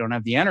out. I don't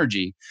have the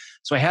energy.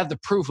 So I had the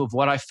proof of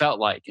what I felt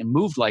like and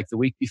moved like the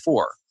week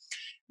before.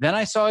 Then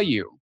I saw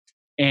you.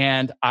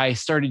 And I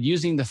started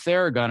using the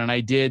Theragun and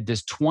I did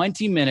this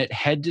 20-minute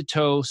head to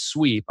toe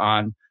sweep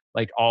on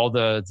like all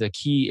the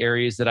key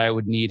areas that I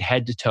would need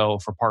head to toe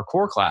for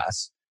parkour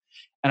class.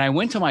 And I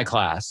went to my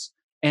class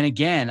and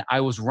again,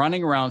 I was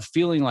running around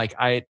feeling like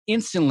I had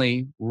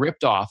instantly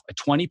ripped off a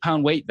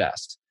 20-pound weight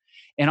vest.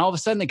 And all of a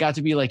sudden it got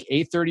to be like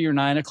 8:30 or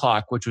 9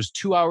 o'clock, which was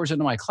 2 hours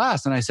into my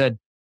class. And I said,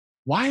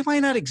 why am I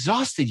not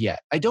exhausted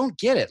yet? I don't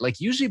get it. Like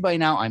usually by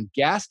now I'm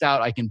gassed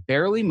out. I can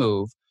barely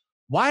move.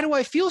 Why do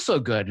I feel so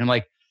good? And I'm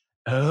like,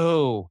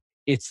 oh,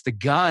 it's the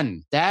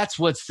gun. That's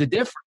what's the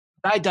difference.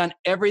 I'd done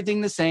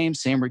everything the same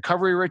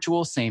recovery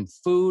ritual, same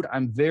food.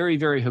 I'm very,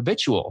 very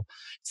habitual.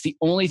 It's the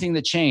only thing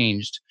that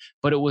changed,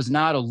 but it was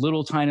not a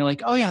little tiny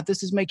like, oh yeah,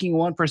 this is making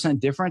 1%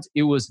 difference.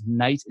 It was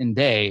night and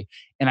day.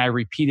 And I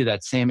repeated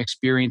that same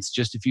experience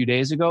just a few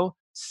days ago.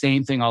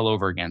 Same thing all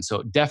over again.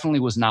 So it definitely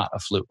was not a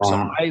fluke.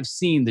 So I've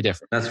seen the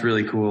difference. That's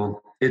really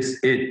cool.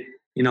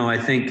 I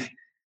think,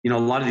 a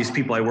lot of these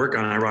people I work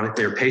on,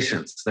 ironically, are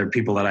patients. They're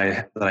people that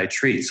I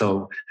treat.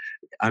 So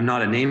I'm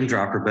not a name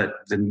dropper, but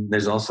then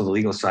there's also the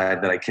legal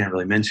side that I can't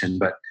really mention.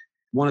 But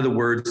one of the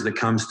words that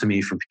comes to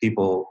me from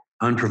people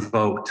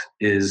unprovoked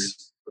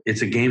is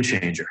it's a game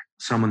changer.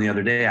 Someone the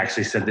other day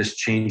actually said this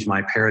changed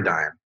my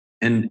paradigm.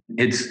 And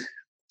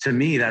to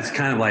me, that's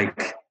kind of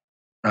like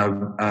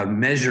a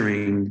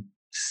measuring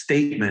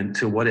statement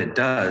to what it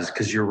does.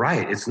 Because you're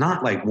right. It's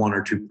not like 1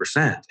 or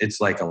 2%.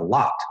 It's like a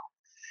lot.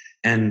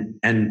 And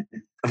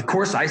of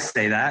course I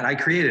say that I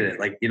created it,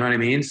 like, you know what I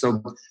mean?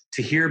 So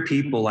to hear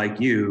people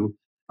like you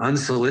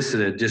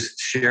unsolicited, just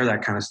share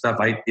that kind of stuff.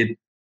 It's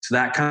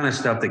that kind of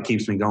stuff that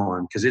keeps me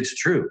going because it's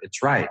true.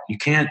 It's right. You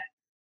can't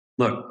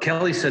look,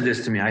 Kelly said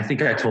this to me. I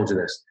think I told you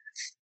this,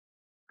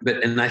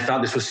 and I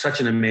thought this was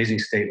such an amazing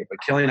statement, but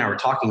Kelly and I were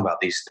talking about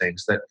these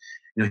things that,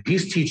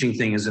 he's teaching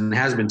things and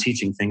has been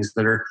teaching things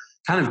that are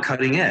kind of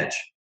cutting edge,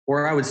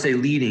 or I would say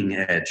leading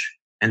edge.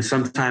 And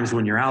sometimes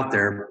when you're out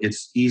there,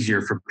 it's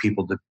easier for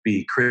people to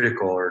be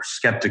critical or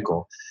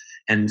skeptical.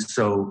 And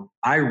so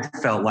I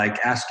felt like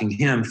asking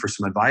him for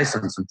some advice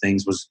on some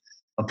things was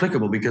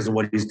applicable because of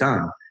what he's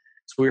done.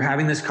 So we were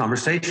having this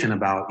conversation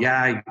about,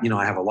 I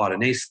have a lot of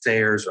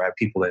naysayers, or I have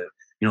people that,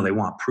 they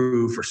want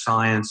proof or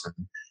science.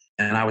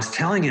 And I was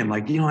telling him,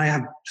 like, I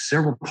have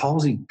cerebral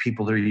palsy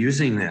people that are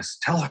using this.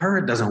 Tell her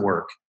it doesn't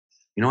work.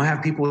 I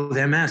have people with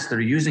MS that are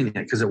using it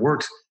because it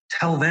works.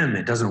 Tell them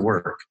it doesn't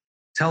work.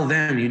 Tell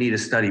them you need a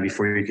study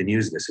before you can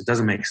use this. It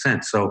doesn't make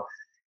sense. So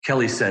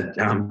Kelly said,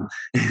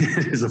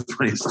 it is a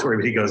funny story,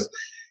 but he goes,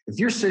 if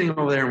you're sitting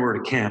over there and we're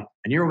at a camp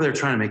and you're over there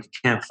trying to make a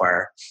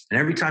campfire, and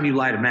every time you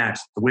light a match,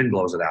 the wind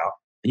blows it out,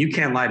 and you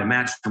can't light a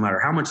match no matter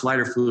how much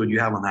lighter fluid you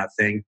have on that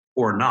thing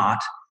or not,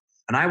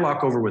 and I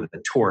walk over with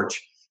a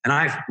torch and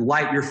I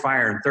light your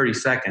fire in 30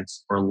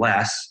 seconds or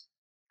less,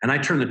 and I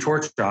turn the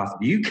torch off,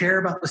 do you care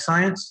about the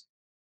science?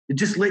 It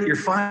just lit your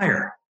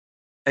fire.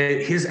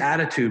 His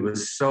attitude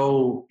was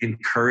so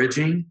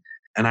encouraging,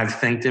 and I've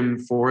thanked him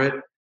for it.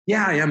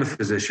 Yeah, I am a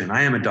physician.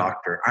 I am a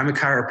doctor. I'm a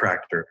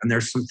chiropractor. And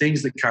there's some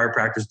things that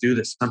chiropractors do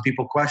that some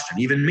people question,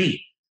 even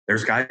me.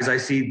 There's guys I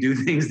see do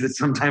things that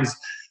sometimes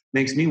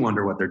makes me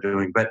wonder what they're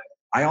doing. But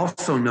I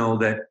also know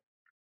that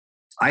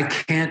I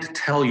can't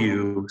tell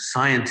you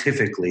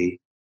scientifically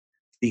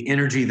the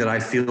energy that I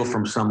feel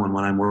from someone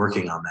when I'm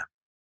working on them.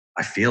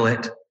 I feel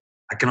it.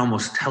 I can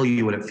almost tell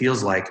you what it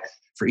feels like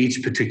for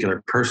each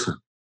particular person.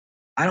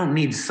 I don't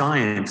need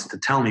science to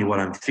tell me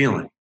what I'm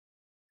feeling.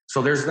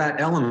 So there's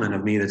that element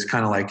of me that's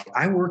kind of like,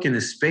 I work in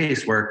this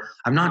space where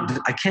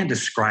I can't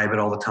describe it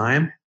all the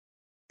time,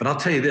 but I'll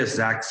tell you this,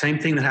 Zach, same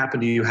thing that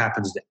happened to you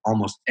happens to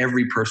almost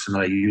every person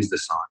that I use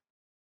this on.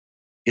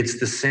 It's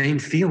the same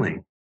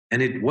feeling.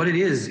 And what it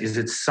is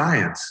it's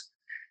science.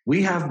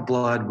 We have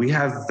blood, we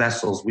have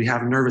vessels, we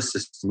have nervous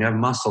system, we have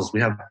muscles, we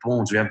have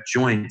bones, we have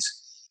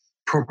joints.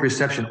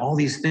 proprioception, all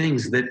these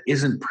things that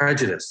isn't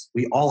prejudice.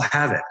 We all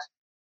have it.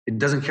 It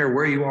doesn't care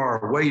where you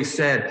are, what you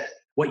said,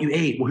 what you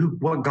ate,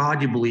 what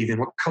God you believe in,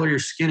 what color your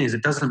skin is.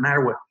 It doesn't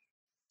matter what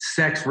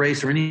sex,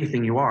 race, or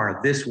anything you are.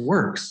 This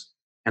works.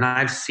 And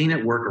I've seen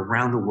it work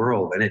around the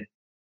world. And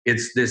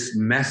it's this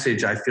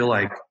message. I feel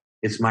like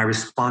it's my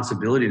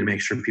responsibility to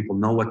make sure people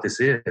know what this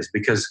is,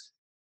 because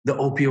the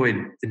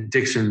opioid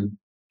addiction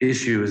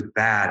issue is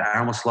bad. I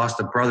almost lost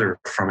a brother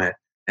from it.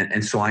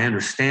 And so I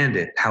understand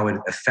it, how it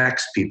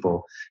affects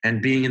people.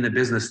 And being in the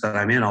business that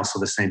I'm in, also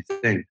the same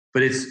thing.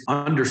 But it's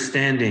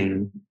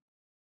understanding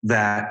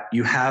that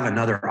you have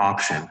another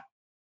option.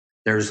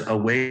 There's a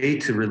way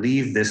to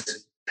relieve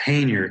this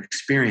pain you're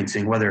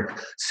experiencing, whether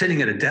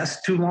sitting at a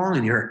desk too long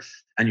and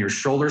your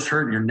shoulders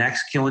hurt and your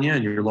neck's killing you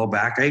and your low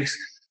back aches,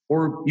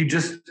 or you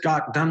just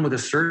got done with a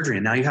surgery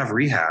and now you have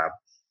rehab.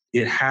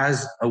 It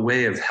has a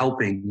way of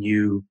helping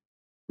you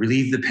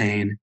relieve the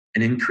pain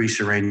and increase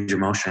your range of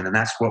motion. And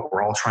that's what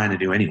we're all trying to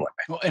do anyway.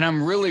 Well, and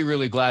I'm really,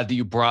 really glad that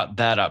you brought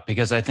that up,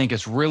 because I think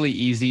it's really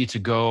easy to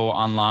go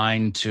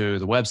online to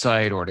the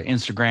website or to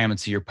Instagram and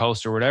see your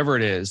post or whatever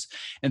it is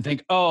and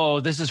think,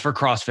 oh, this is for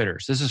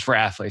CrossFitters. This is for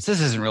athletes. This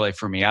isn't really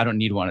for me. I don't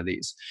need one of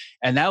these.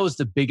 And that was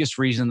the biggest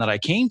reason that I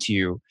came to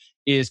you,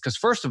 is because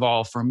first of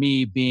all, for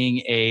me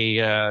being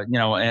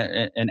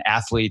an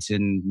athlete,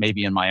 and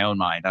maybe in my own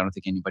mind, I don't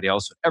think anybody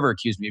else would ever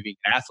accuse me of being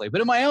an athlete,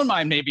 but in my own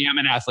mind, maybe I'm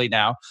an athlete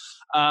now.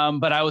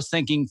 But I was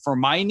thinking, for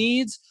my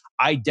needs,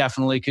 I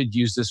definitely could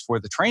use this for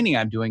the training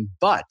I'm doing.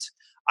 But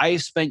I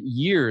have spent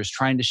years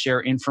trying to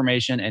share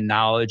information and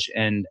knowledge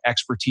and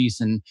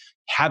expertise and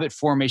habit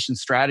formation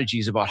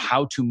strategies about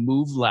how to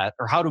move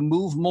how to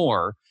move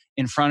more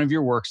in front of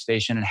your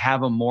workstation and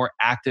have a more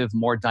active,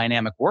 more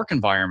dynamic work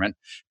environment,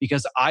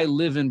 because I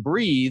live and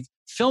breathe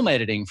film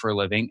editing for a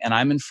living, and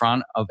I'm in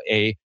front of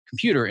a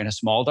computer in a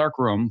small dark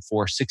room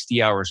for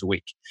 60 hours a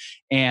week.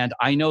 And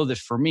I know that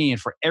for me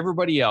and for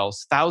everybody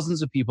else,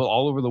 thousands of people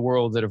all over the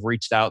world that have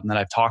reached out and that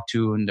I've talked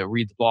to and that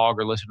read the blog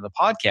or listen to the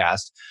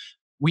podcast,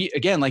 we,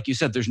 again, like you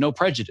said, there's no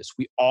prejudice.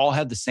 We all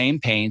have the same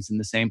pains in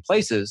the same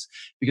places,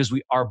 because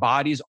our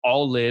bodies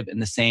all live in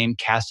the same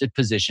casted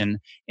position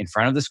in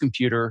front of this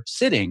computer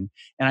sitting.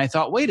 And I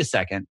thought, wait a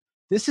second,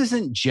 this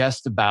isn't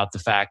just about the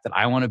fact that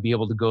I want to be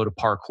able to go to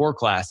parkour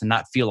class and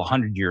not feel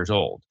 100 years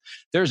old.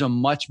 There's a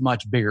much,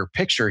 much bigger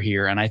picture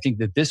here. And I think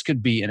that this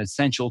could be an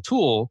essential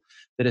tool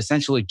that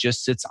essentially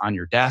just sits on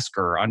your desk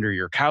or under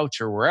your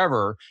couch or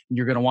wherever. And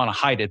you're going to want to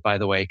hide it, by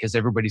the way, because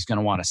everybody's going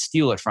to want to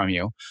steal it from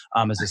you,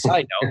 as a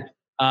side note.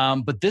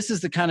 But this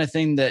is the kind of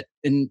thing that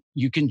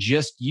you can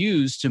just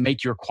use to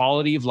make your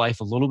quality of life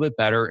a little bit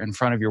better in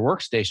front of your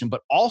workstation,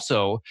 but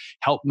also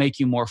help make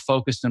you more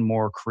focused and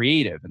more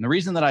creative. And the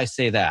reason that I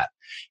say that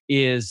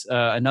is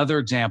another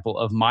example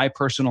of my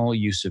personal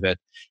use of it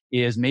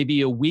is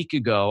maybe a week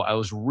ago, I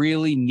was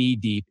really knee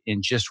deep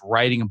in just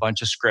writing a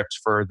bunch of scripts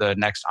for the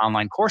next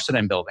online course that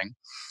I'm building.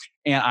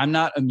 And I'm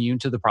not immune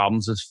to the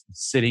problems of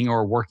sitting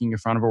or working in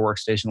front of a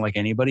workstation like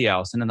anybody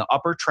else. And in the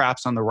upper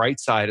traps on the right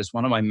side is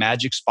one of my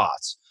magic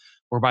spots,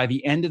 where by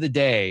the end of the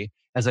day,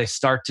 as I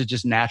start to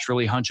just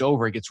naturally hunch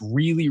over, it gets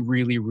really,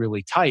 really,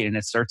 really tight. And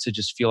it starts to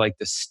just feel like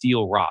the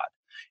steel rod.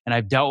 And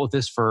I've dealt with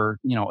this for,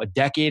 a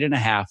decade and a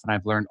half, and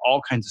I've learned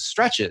all kinds of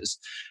stretches.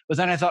 But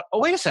then I thought, oh,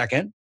 wait a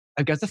second.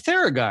 I've got the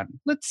Theragun.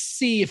 Let's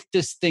see if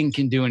this thing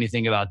can do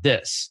anything about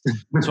this.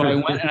 So I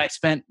went and I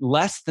spent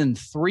less than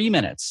 3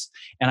 minutes,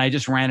 and I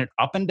just ran it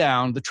up and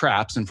down the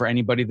traps. And for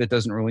anybody that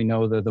doesn't really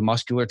know the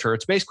musculature,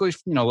 it's basically,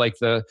 like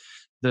the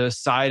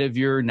side of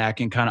your neck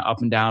and kind of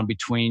up and down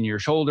between your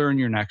shoulder and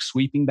your neck,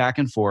 sweeping back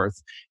and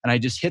forth. And I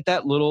just hit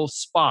that little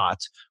spot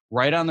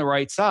right on the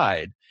right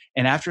side.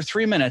 And after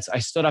 3 minutes, I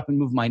stood up and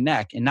moved my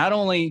neck. And not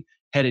only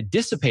had it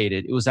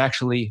dissipated, it was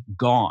actually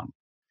gone.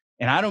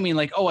 And I don't mean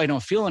like, oh, I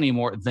don't feel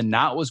anymore. The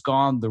knot was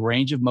gone. The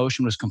range of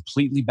motion was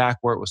completely back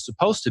where it was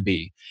supposed to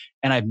be.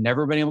 And I've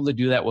never been able to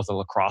do that with a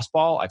lacrosse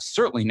ball. I've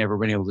certainly never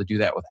been able to do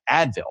that with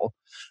Advil.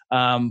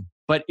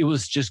 But it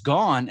was just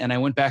gone. And I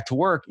went back to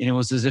work, and it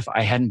was as if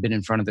I hadn't been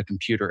in front of the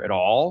computer at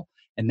all.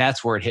 And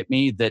that's where it hit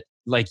me that,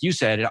 like you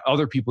said,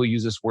 other people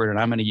use this word, and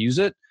I'm going to use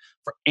it.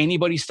 For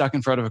anybody stuck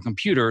in front of a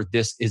computer,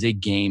 this is a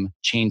game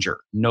changer.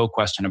 No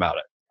question about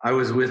it. I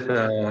was with,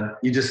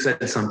 you just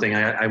said something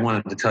I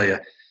wanted to tell you.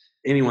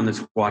 Anyone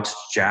that's watched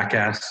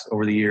Jackass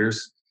over the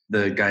years,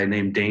 the guy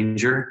named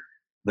Danger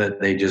that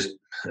they just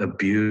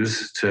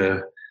abuse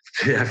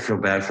I feel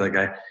bad for that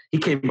guy. He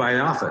came by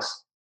the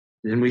office,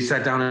 and we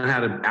sat down and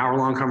had an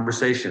hour-long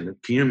conversation.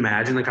 Can you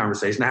imagine the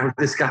conversation I had with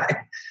this guy?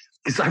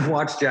 Because I've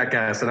watched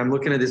Jackass, and I'm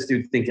looking at this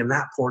dude thinking,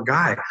 that poor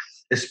guy,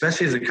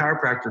 especially as a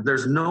chiropractor,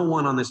 there's no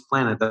one on this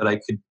planet that I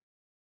could,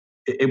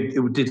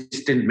 it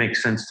just didn't make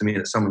sense to me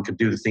that someone could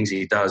do the things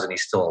he does and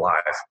he's still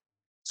alive.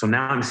 So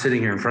now I'm sitting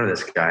here in front of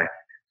this guy.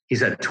 He's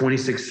had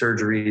 26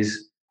 surgeries.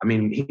 I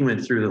mean, he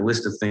went through the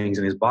list of things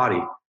in his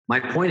body. My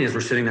point is,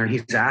 we're sitting there and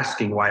he's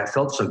asking why it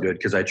felt so good,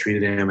 because I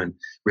treated him and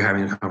we're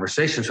having a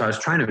conversation. So I was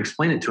trying to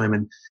explain it to him.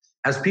 And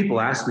as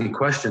people ask me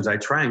questions, I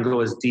try and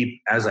go as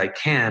deep as I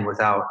can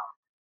without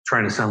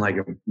trying to sound like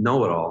a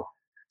know-it-all.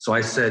 So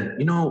I said,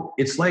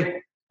 it's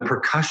like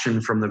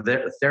percussion from the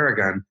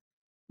Theragun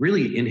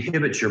really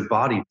inhibits your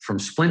body from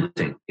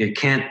splinting. It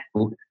can't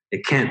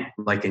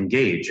like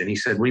engage. And he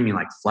said, what do you mean,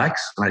 like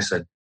flex? And I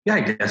said, yeah,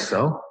 I guess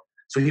so.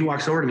 So he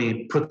walks over to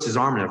me, puts his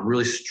arm in a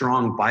really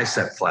strong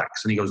bicep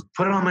flex, and he goes,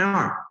 put it on my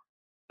arm.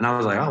 And I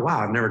was like, oh,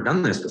 wow, I've never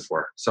done this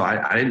before. So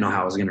I didn't know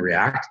how I was going to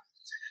react.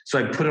 So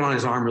I put it on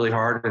his arm really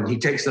hard, and he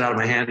takes it out of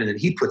my hand, and then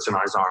he puts it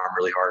on his arm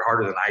really hard,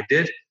 harder than I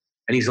did.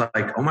 And he's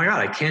like, oh my God,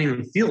 I can't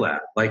even feel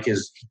that. Like he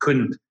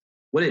couldn't,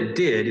 what it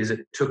did is it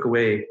took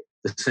away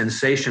the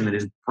sensation that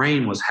his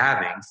brain was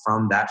having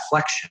from that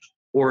flexion,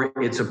 or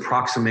its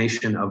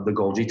approximation of the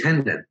Golgi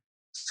tendon.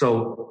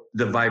 So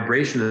the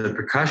vibration of the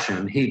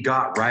percussion, he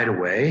got right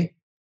away,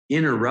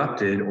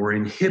 interrupted or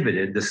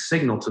inhibited the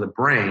signal to the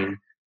brain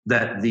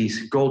that the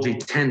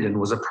Golgi tendon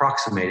was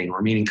approximating,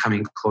 or meaning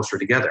coming closer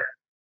together.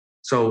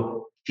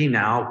 So he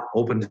now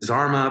opened his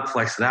arm up,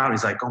 flexed it out, and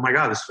he's like, oh my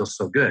God, this feels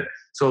so good.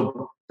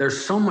 So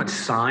there's so much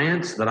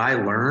science that I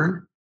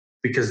learn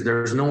because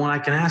there's no one I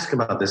can ask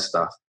about this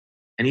stuff.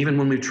 And even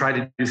when we've tried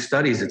to do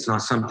studies, it's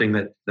not something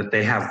that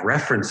they have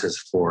references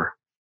for.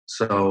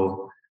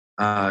 So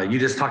you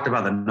just talked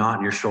about the knot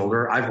in your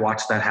shoulder. I've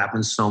watched that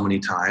happen so many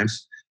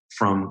times,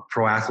 from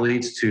pro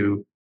athletes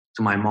to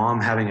my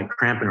mom having a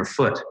cramp in her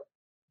foot,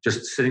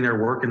 just sitting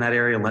there working that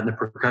area, letting the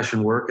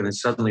percussion work, and then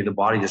suddenly the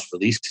body just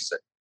releases it.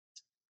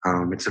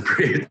 It's a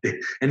pretty,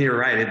 and you're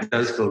right, it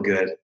does feel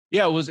good.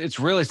 Yeah, it's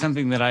really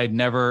something that I'd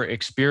never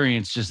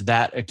experienced just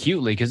that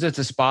acutely, because it's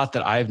a spot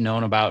that I've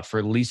known about for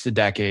at least a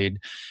decade.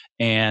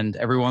 And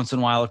every once in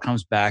a while it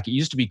comes back. It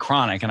used to be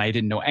chronic and I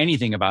didn't know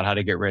anything about how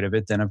to get rid of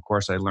it. Then, of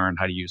course, I learned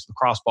how to use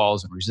lacrosse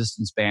balls and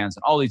resistance bands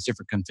and all these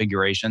different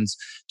configurations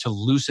to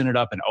loosen it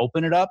up and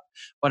open it up.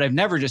 But I've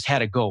never just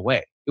had it go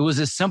away. It was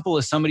as simple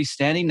as somebody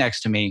standing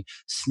next to me,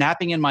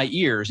 snapping in my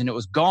ears, and it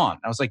was gone.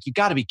 I was like, you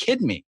got to be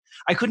kidding me.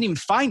 I couldn't even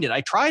find it.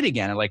 I tried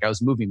again. And I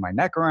was moving my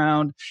neck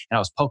around and I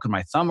was poking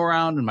my thumb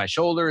around and my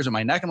shoulders and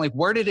my neck. I'm like,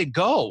 where did it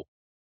go?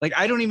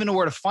 I don't even know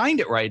where to find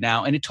it right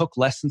now. And it took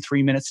less than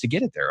 3 minutes to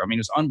get it there. I mean, it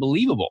was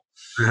unbelievable.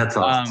 That's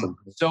awesome.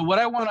 So what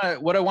I want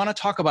to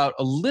talk about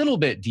a little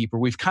bit deeper,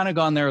 we've kind of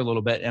gone there a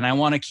little bit, and I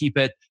want to keep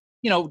it,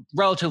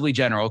 relatively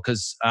general,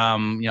 because, I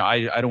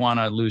don't want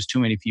to lose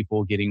too many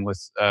people getting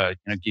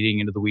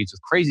into the weeds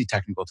with crazy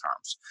technical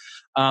terms.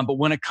 But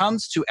when it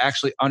comes to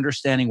actually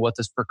understanding what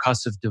this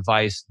percussive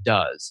device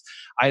does,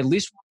 I at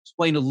least want to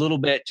explain a little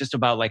bit just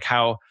about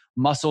how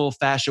muscle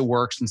fascia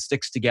works and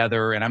sticks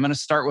together. And I'm going to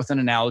start with an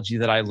analogy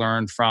that I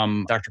learned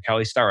from Dr.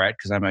 Kelly Starrett,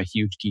 because I'm a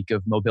huge geek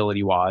of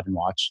mobility WOD and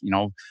watch,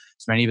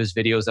 as many of his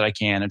videos that I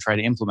can and try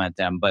to implement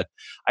them. But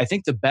I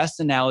think the best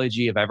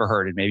analogy I've ever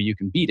heard, and maybe you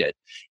can beat it,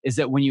 is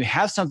that when you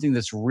have something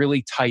that's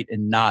really tight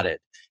and knotted,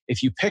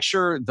 if you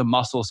picture the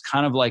muscles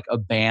kind of like a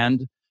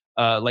band,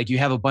 like you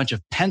have a bunch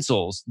of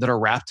pencils that are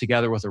wrapped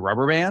together with a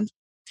rubber band.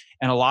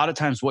 And a lot of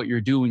times what you're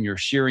doing, you're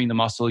shearing the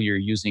muscle, you're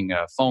using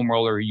a foam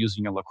roller, you're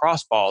using a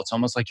lacrosse ball. It's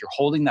almost like you're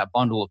holding that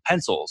bundle of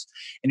pencils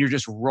and you're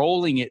just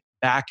rolling it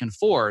back and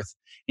forth.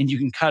 And you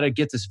can kind of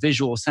get this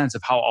visual sense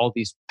of how all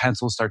these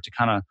pencils start to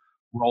kind of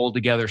roll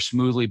together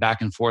smoothly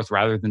back and forth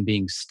rather than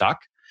being stuck.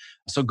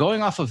 So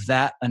going off of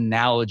that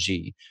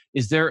analogy,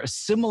 is there a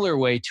similar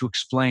way to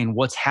explain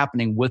what's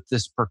happening with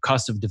this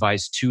percussive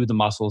device to the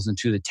muscles and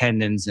to the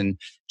tendons and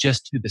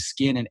just to the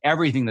skin and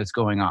everything that's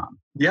going on?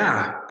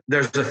 Yeah,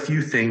 there's a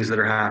few things that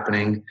are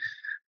happening,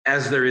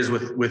 as there is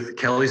with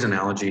Kelly's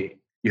analogy.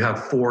 You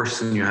have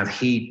force and you have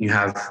heat, and you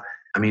have,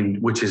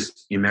 which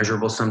is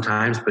immeasurable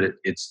sometimes, but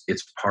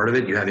it's part of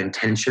it. You have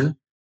intention.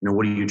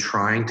 What are you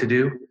trying to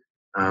do?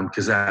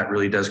 Because that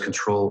really does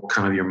control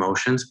kind of your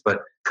motions. But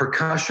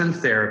percussion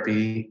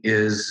therapy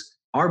is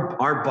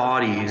our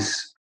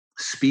bodies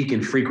speak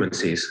in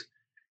frequencies,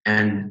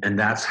 and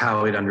that's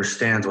how it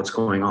understands what's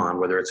going on,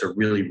 whether it's a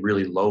really,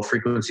 really low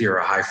frequency or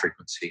a high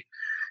frequency.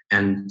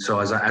 And so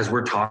as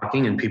we're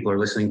talking and people are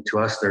listening to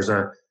us, there's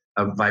a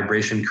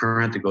vibration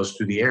current that goes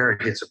through the air,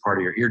 it hits a part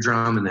of your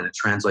eardrum, and then it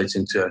translates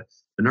into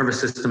the nervous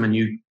system, and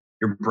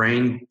your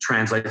brain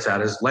translates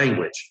that as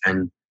language.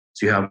 And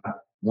so you have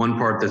one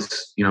part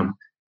that's,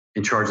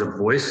 in charge of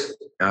voice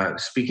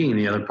speaking, and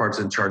the other part's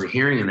in charge of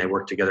hearing, and they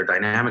work together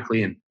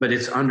dynamically. But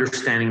it's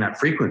understanding that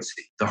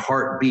frequency. The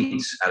heart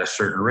beats at a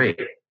certain rate.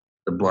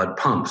 The blood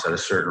pumps at a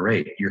certain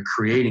rate. You're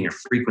creating a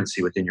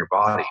frequency within your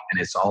body,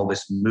 and it's all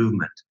this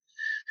movement.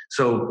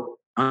 So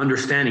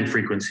understanding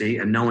frequency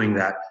and knowing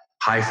that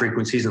high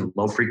frequencies and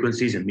low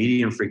frequencies and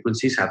medium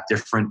frequencies have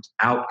different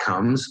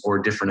outcomes or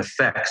different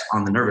effects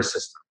on the nervous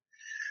system.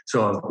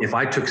 So if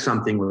I took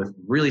something with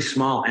really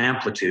small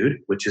amplitude,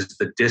 which is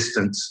the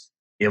distance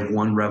of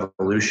one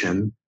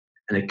revolution,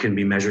 and it can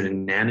be measured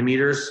in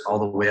nanometers all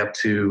the way up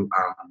to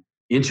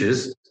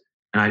inches.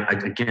 And I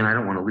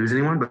don't want to lose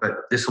anyone, but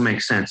this will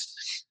make sense.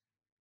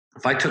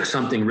 If I took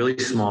something really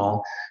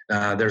small,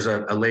 there's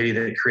a lady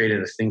that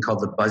created a thing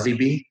called the Buzzy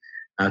Bee.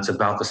 It's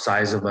about the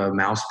size of a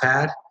mouse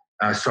pad,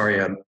 a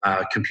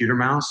computer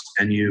mouse,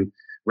 and you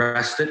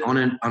rest it on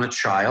a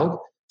child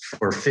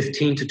for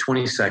 15 to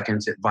 20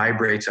 seconds. It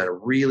vibrates at a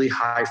really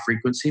high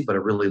frequency, but a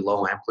really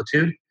low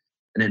amplitude.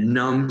 and it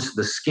numbs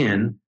the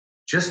skin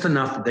just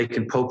enough that they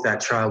can poke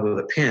that child with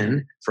a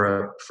pin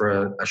for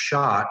a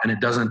shot, and it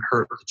doesn't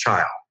hurt the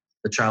child.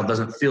 The child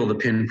doesn't feel the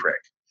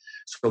pinprick.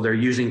 So they're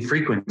using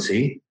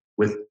frequency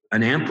with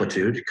an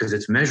amplitude, because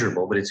it's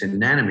measurable, but it's in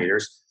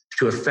nanometers,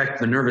 to affect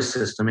the nervous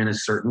system in a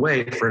certain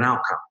way for an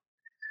outcome.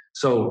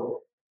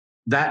 So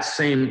that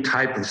same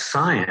type of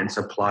science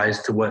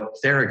applies to what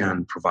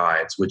Theragun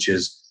provides, which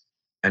is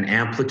an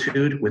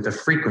amplitude with a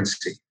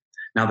frequency.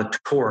 Now, the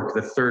torque,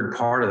 the third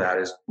part of that,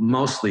 is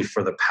mostly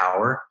for the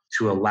power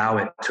to allow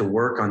it to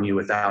work on you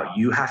without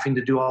you having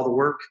to do all the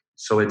work.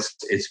 So it's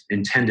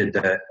intended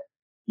that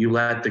you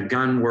let the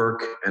gun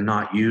work and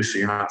not you, so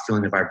you're not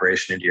feeling the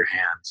vibration into your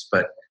hands.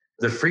 But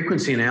the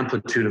frequency and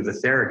amplitude of the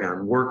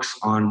Theragun works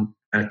on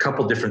a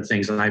couple different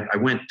things. And I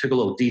took a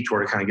little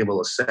detour to kind of give a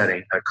little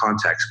setting,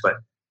 context. But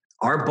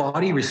our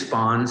body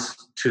responds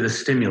to the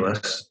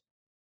stimulus,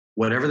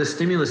 whatever the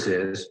stimulus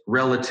is,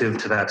 relative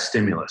to that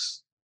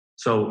stimulus.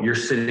 So you're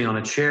sitting on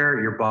a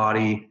chair, your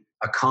body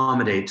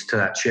accommodates to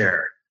that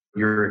chair.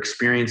 You're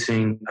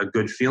experiencing a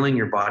good feeling,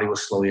 your body will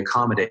slowly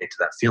accommodate to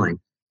that feeling.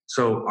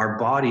 So our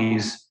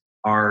bodies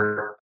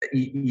are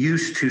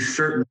used to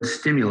certain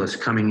stimulus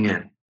coming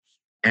in.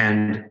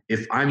 And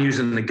if I'm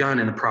using the gun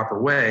in the proper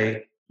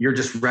way, you're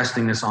just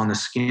resting this on the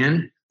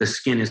skin. The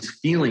skin is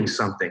feeling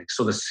something.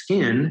 So the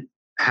skin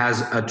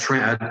has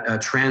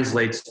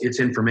translates its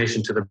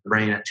information to the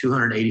brain at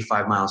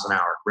 285 miles an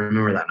hour.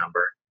 Remember that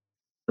number.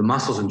 The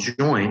muscles and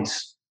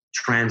joints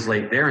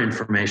translate their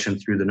information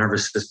through the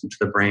nervous system to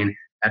the brain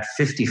at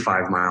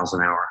 55 miles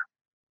an hour.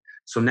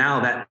 So now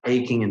that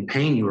aching and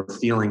pain you were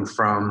feeling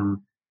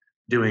from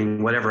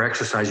doing whatever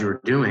exercise you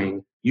were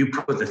doing, you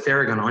put the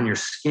Theragun on your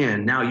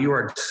skin. Now you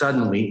are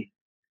suddenly,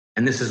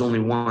 and this is only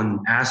one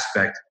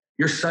aspect,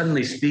 you're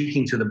suddenly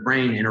speaking to the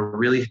brain in a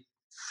really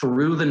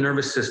through the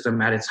nervous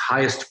system at its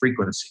highest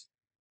frequency,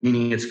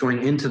 meaning it's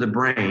going into the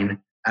brain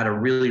at a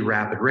really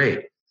rapid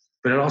rate.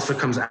 But it also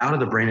comes out of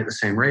the brain at the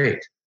same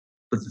rate.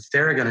 But the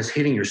Theragun is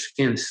hitting your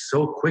skin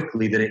so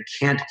quickly that it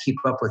can't keep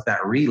up with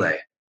that relay.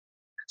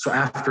 So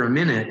after a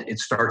minute, it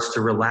starts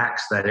to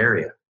relax that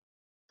area.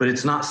 But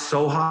it's not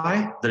so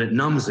high that it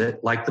numbs it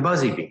like the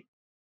Buzzy Beam.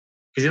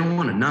 Because you don't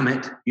want to numb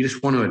it, you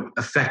just want to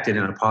affect it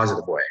in a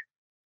positive way.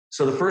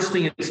 So the first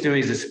thing it's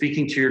doing is it's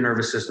speaking to your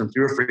nervous system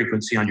through a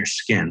frequency on your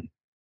skin.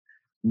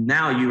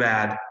 Now you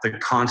add the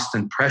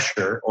constant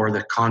pressure or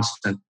the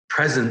constant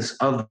presence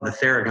of the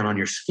Theragun on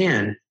your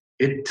skin,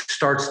 it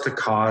starts to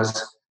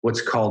cause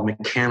what's called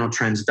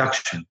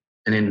mechanotransduction.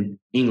 And in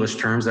English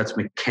terms, that's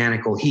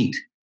mechanical heat.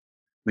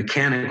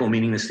 Mechanical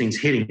meaning this thing's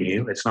hitting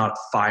you. It's not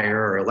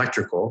fire or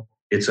electrical.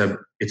 It's a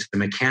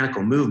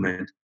mechanical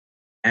movement.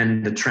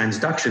 And the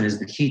transduction is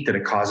the heat that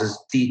it causes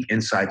deep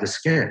inside the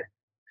skin.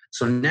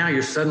 So now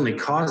you're suddenly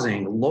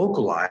causing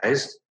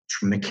localized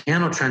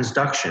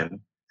mechanotransduction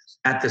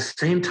at the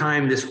same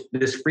time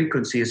this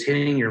frequency is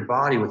hitting your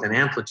body with an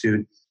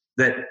amplitude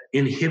that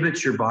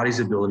inhibits your body's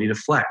ability to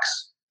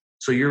flex.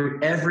 So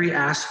every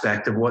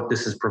aspect of what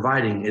this is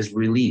providing is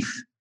relief.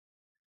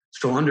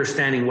 So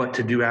understanding what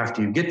to do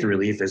after you get the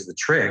relief is the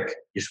trick.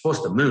 You're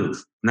supposed to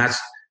move. And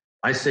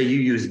I say you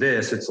use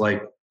this, it's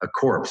like a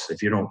corpse.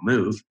 If you don't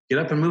move, get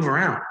up and move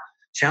around.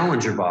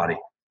 Challenge your body.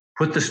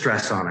 Put the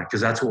stress on it,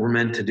 because that's what we're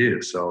meant to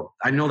do. So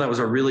I know that was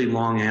a really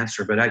long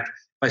answer, but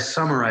I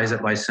summarize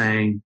it by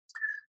saying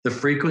the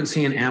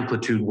frequency and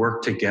amplitude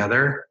work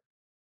together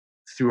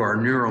through our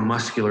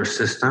neuromuscular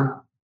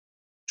system,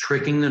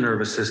 tricking the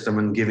nervous system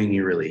and giving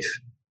you relief.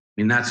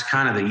 I mean, that's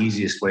kind of the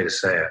easiest way to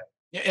say it.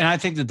 And I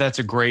think that that's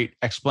a great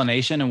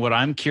explanation. And what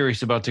I'm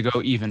curious about to go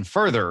even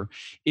further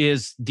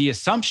is the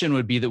assumption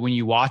would be that when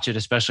you watch it,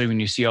 especially when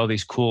you see all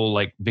these cool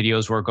like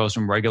videos where it goes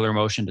from regular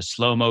motion to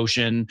slow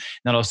motion, and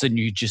then all of a sudden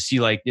you just see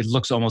like, it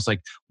looks almost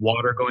like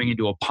water going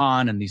into a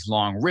pond and these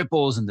long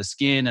ripples in the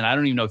skin. And I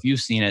don't even know if you've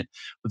seen it,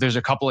 but there's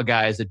a couple of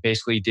guys that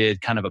basically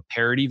did kind of a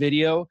parody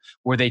video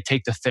where they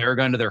take the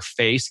Theragun to their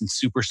face in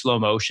super slow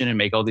motion and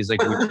make all these like,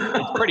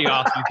 it's pretty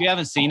awesome. If you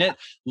haven't seen it,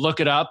 look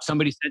it up.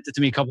 Somebody sent it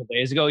to me a couple of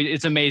days ago.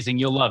 It's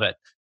amazing. You'll love it.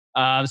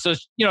 So,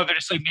 they're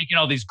just like making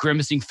all these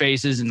grimacing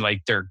faces and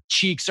like their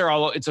cheeks are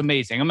all, it's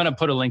amazing. I'm going to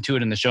put a link to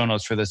it in the show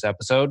notes for this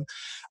episode.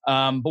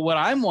 But what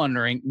I'm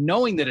wondering,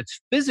 knowing that it's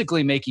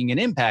physically making an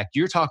impact,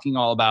 you're talking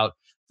all about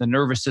the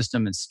nervous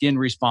system and skin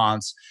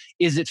response.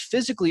 Is it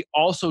physically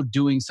also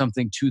doing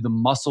something to the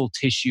muscle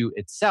tissue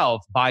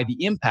itself by the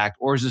impact?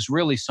 Or is this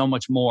really so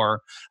much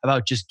more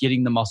about just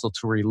getting the muscle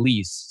to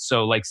release?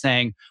 So like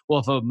saying,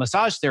 well, if a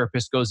massage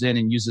therapist goes in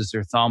and uses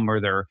their thumb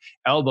or their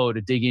elbow to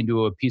dig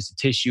into a piece of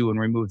tissue and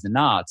remove the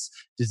knots,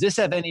 does this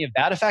have any of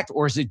that effect?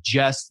 Or is it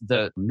just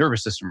the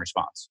nervous system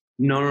response?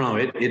 No.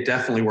 It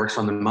definitely works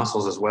on the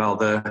muscles as well.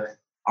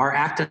 Our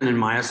actin and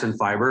myosin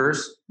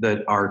fibers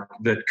that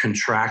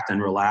contract and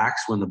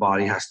relax when the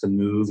body has to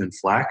move and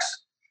flex,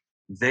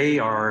 they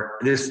are,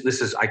 this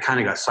is, I kind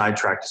of got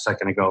sidetracked a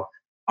second ago,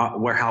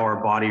 how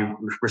our body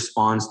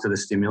responds to the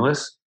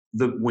stimulus.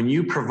 When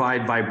you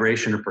provide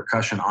vibration or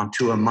percussion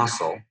onto a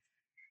muscle,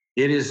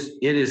 it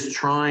is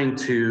trying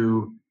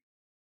to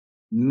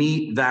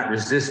meet that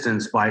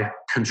resistance by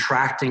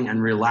contracting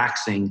and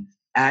relaxing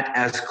at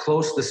as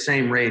close to the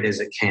same rate as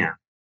it can.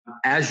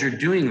 As you're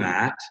doing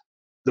that,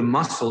 the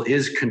muscle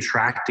is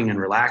contracting and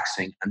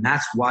relaxing. And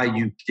that's why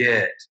you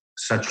get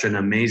such an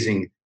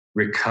amazing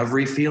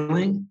recovery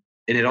feeling.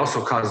 And it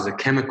also causes a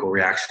chemical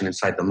reaction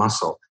inside the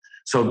muscle.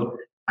 So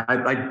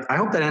I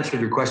hope that answered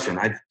your question.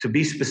 To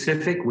be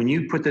specific, when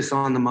you put this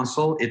on the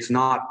muscle, it's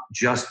not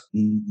just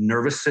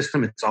nervous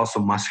system, it's also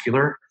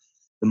muscular.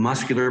 The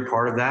muscular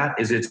part of that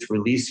is it's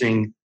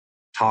releasing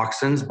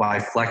toxins by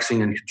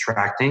flexing and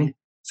contracting.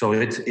 So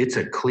it's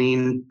a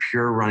clean,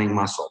 pure running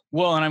muscle.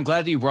 Well, and I'm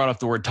glad that you brought up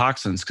the word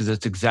toxins, because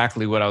that's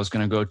exactly what I was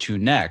going to go to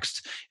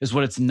next. Is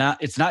what it's not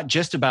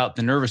just about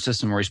the nervous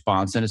system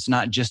response, and it's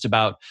not just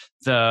about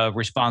the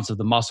response of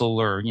the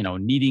muscle or,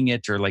 needing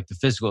it or like the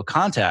physical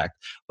contact,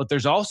 but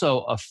there's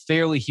also a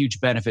fairly huge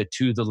benefit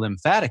to the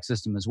lymphatic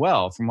system as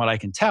well, from what I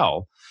can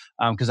tell.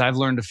 Because I've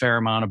learned a fair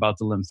amount about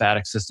the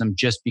lymphatic system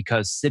just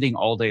because sitting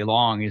all day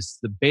long is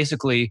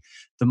basically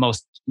the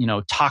most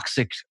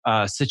toxic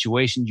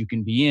situation you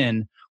can be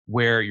in,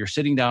 where you're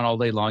sitting down all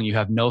day long, you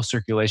have no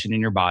circulation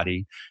in your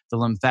body, the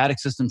lymphatic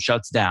system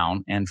shuts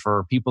down. And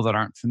for people that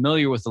aren't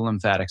familiar with the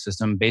lymphatic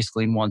system,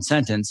 basically in one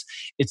sentence,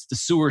 it's the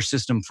sewer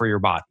system for your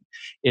body.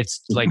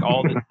 It's like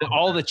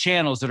all the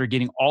channels that are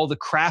getting all the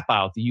crap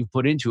out that you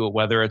put into it,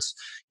 whether it's,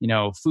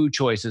 food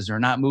choices or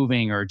not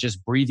moving or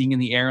just breathing in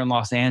the air in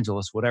Los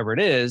Angeles, whatever it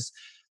is,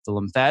 the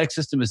lymphatic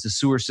system is the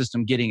sewer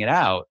system getting it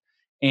out.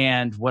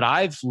 And what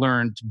I've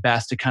learned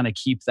best to kind of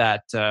keep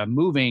that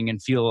moving and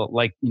feel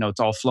like, it's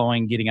all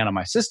flowing, getting out of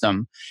my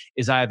system,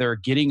 is either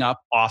getting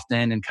up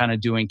often and kind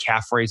of doing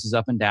calf raises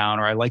up and down,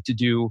 or I like to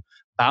do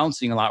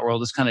bouncing a lot, where I'll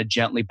just kind of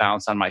gently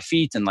bounce on my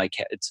feet. And like,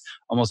 it's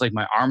almost like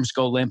my arms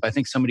go limp. I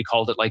think somebody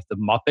called it like the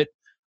Muppet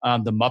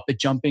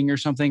jumping or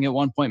something at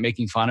one point,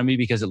 making fun of me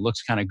because it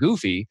looks kind of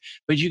goofy,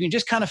 but you can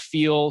just kind of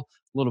feel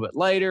a little bit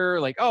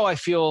lighter. Like, I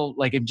feel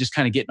like I'm just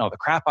kind of getting all the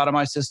crap out of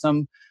my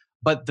system.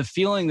 But the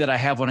feeling that I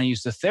have when I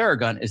use the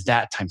Theragun is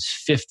that times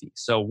 50.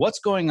 So what's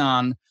going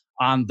on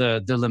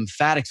the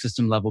lymphatic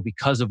system level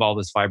because of all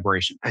this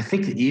vibration? I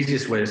think the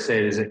easiest way to say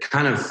it is it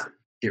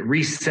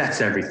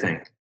resets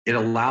everything. It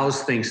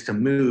allows things to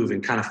move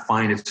and kind of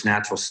find its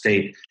natural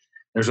state.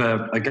 There's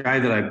a guy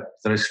that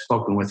I've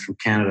spoken with from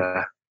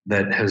Canada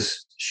that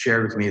has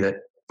shared with me that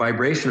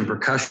vibration and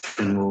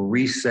percussion will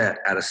reset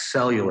at a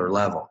cellular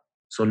level.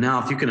 So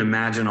now if you can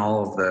imagine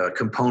all of the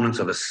components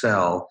of a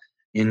cell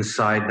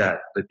inside that,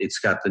 it's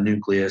got the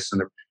nucleus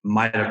and the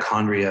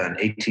mitochondria and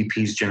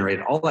ATPs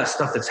generated, all that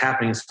stuff that's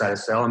happening inside a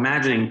cell.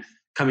 Imagining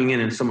coming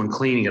in and someone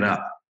cleaning it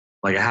up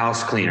like a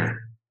house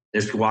cleaner.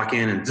 Just walk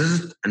in and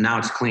now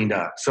it's cleaned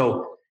up.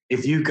 So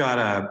if you've got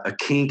a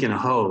kink in a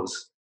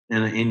hose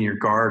in your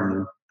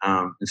garden,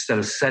 instead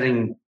of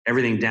setting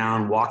everything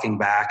down, walking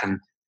back and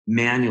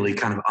manually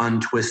kind of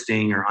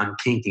untwisting or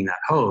unkinking that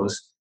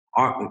hose,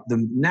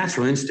 the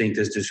natural instinct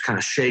is to just kind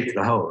of shake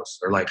the hose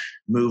or like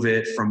move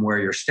it from where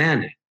you're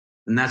standing.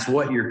 And that's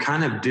what you're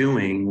kind of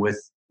doing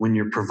when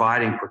you're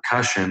providing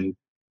percussion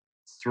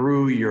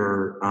through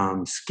your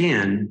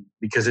skin,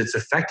 because it's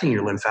affecting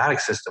your lymphatic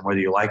system, whether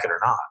you like it or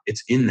not.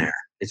 It's in there.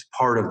 It's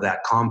part of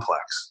that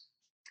complex.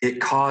 It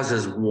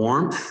causes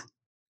warmth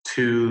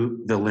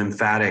to the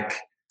lymphatic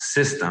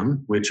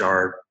system, which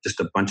are just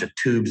a bunch of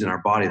tubes in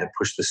our body that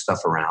push this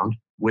stuff around,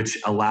 which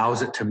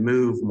allows it to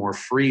move more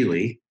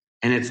freely.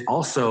 And it's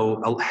also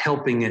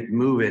helping it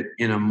move it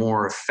in a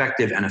more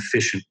effective and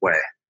efficient way.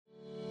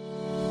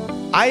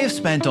 I have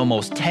spent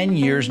almost 10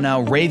 years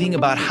now raving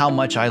about how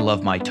much I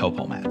love my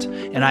TopoMat,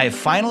 and I have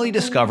finally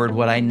discovered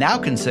what I now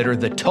consider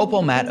the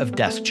TopoMat of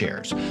desk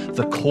chairs,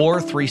 the Core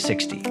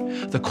 360.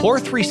 The Core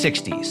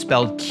 360,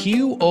 spelled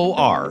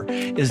QOR,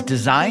 is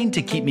designed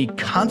to keep me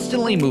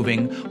constantly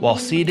moving while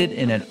seated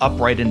in an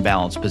upright and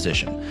balanced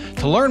position.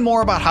 To learn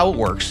more about how it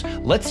works,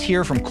 let's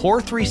hear from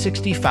Core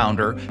 360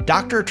 founder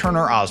Dr.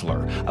 Turner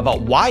Osler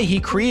about why he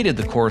created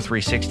the Core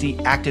 360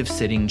 active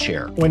sitting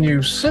chair. When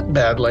you sit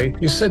badly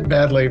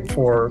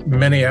for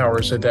many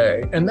hours a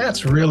day, and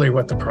that's really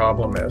what the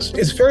problem is.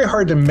 It's very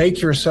hard to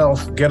make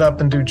yourself get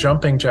up and do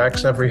jumping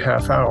jacks every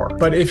half hour.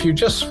 But if you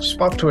just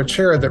swap to a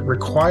chair that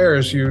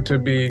requires you to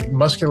be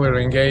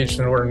muscularly engaged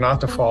in order not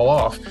to fall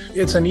off,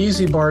 it's an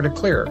easy bar to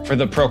clear. For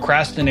the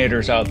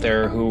procrastinators out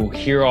there who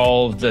hear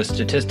all of the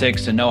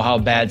statistics and know how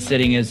bad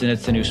sitting is and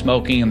it's the new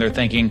smoking, and they're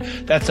thinking,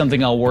 that's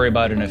something I'll worry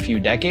about in a few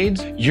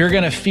decades, you're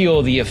going to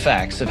feel the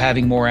effects of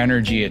having more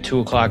energy at 2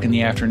 o'clock in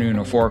the afternoon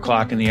or 4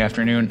 o'clock in the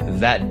afternoon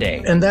that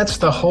day. And that's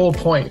the whole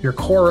point. Your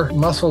core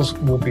muscles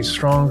will be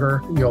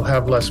stronger. You'll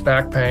have less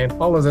back pain.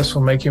 All of this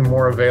will make you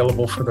more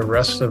available for the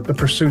rest of the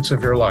pursuits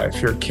of your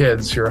life, your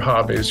kids, your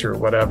hobbies, your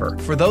whatever.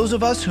 For those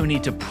of us who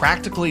need to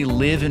practically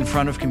live in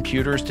front of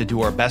computers to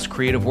do our best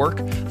creative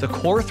work, the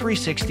Core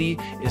 360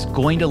 is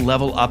going to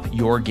level up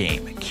your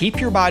game. Keep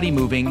your body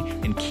moving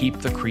and keep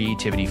the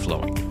creativity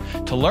flowing.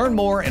 To learn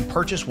more and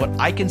purchase what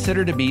I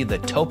consider to be the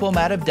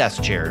TopoMat of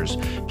desk chairs,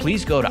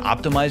 please go to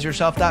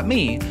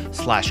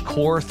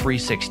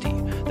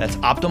optimizeyourself.me/Core360. That's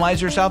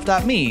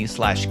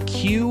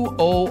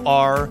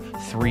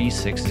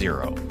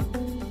optimizeyourself.me/QOR360.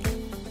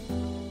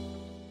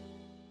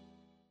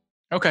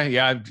 Okay,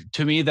 yeah,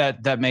 to me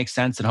that makes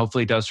sense, and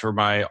hopefully it does for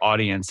my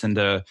audience. And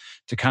to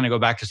kind of go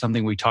back to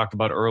something we talked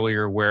about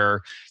earlier, where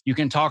you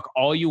can talk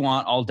all you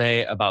want all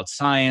day about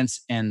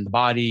science and the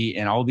body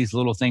and all these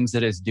little things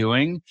that it's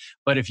doing,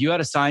 but if you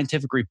had a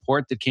scientific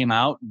report that came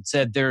out and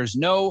said there's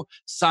no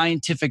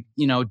scientific,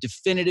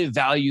 definitive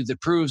value that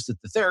proves that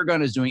the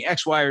Theragun is doing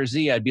X, Y, or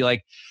Z, I'd be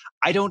like,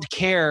 I don't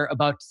care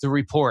about the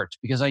report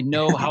because I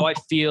know how I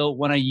feel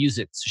when I use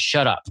it. So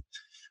shut up.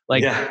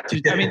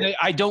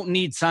 I don't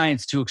need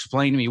science to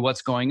explain to me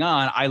what's going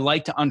on. I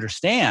like to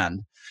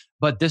understand,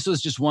 but this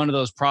was just one of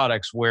those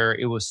products where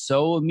it was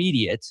so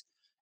immediate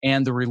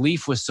and the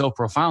relief was so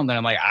profound that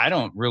I'm like, I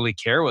don't really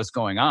care what's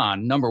going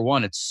on. Number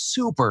one, it's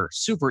super,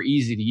 super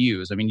easy to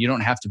use. I mean, you don't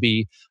have to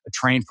be a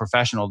trained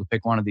professional to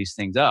pick one of these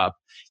things up.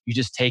 You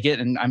just take it,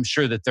 and I'm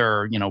sure that there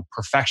are,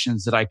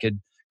 perfections that I could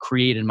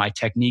create in my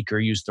technique or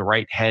use the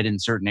right head in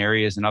certain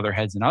areas and other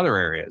heads in other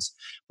areas.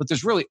 But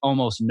there's really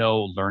almost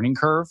no learning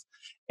curve.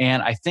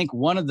 And I think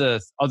one of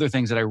the other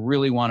things that I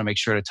really want to make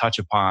sure to touch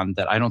upon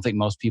that I don't think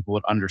most people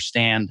would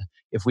understand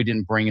if we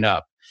didn't bring it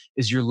up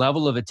is your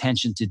level of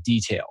attention to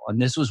detail.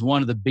 And this was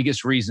one of the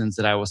biggest reasons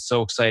that I was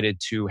so excited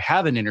to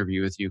have an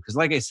interview with you. Because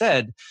like I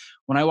said,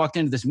 when I walked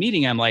into this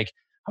meeting, I'm like,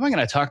 how am I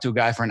going to talk to a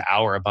guy for an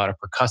hour about a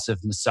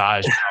percussive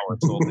massage power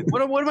tool?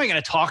 What am I going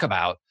to talk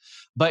about?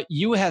 But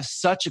you have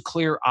such a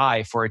clear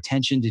eye for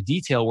attention to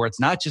detail where it's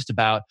not just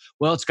about,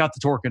 well, it's got the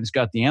torque and it's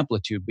got the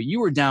amplitude, but you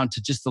were down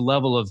to just the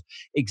level of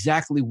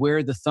exactly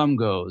where the thumb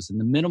goes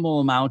and the minimal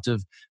amount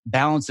of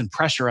balance and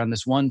pressure on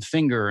this one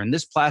finger. And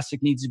this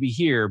plastic needs to be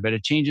here, but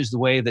it changes the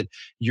way that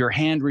your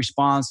hand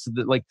responds to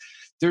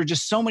there are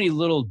just so many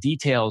little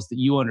details that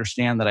you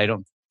understand that I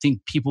don't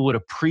think people would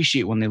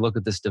appreciate when they look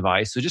at this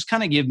device. So just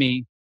kind of give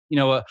me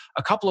a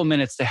couple of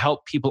minutes to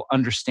help people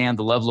understand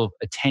the level of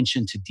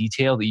attention to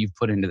detail that you've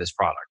put into this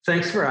product.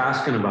 Thanks for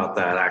asking about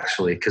that,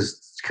 actually,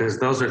 because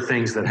those are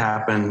things that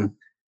happen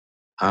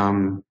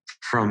from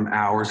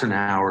hours and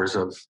hours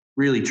of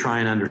really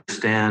trying to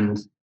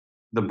understand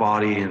the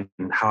body and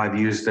how I've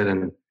used it.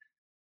 And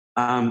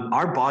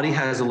our body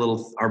has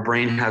our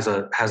brain has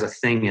a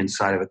thing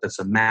inside of it that's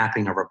a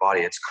mapping of our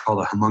body. It's called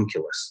a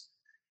homunculus.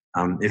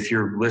 If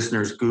your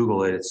listeners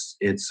Google it,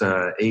 it's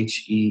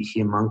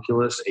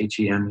homunculus,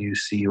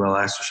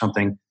 HEMUCULS or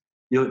something.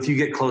 If you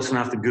get close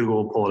enough to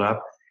Google, pull it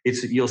up.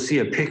 You'll see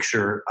a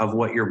picture of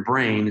what your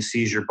brain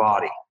sees your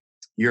body.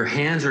 Your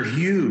hands are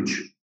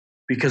huge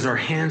because our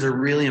hands are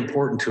really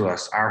important to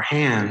us. Our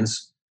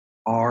hands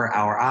are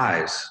our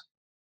eyes.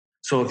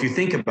 So if you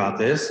think about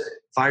this,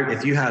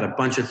 if you had a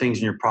bunch of things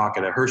in your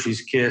pocket, a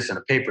Hershey's Kiss and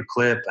a paper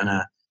clip and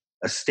a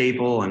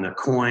staple and a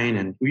coin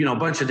and a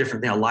bunch of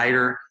different things, a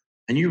lighter,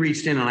 and you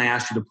reached in and I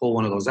asked you to pull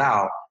one of those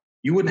out,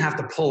 you wouldn't have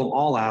to pull them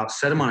all out,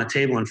 set them on a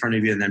table in front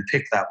of you, and then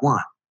pick that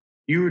one.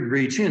 You would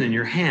reach in and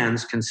your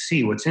hands can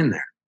see what's in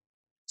there.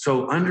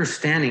 So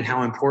understanding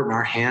how important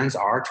our hands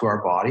are to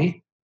our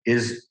body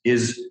is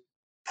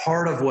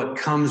part of what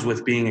comes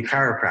with being a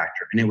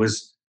chiropractor. And it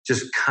was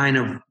just kind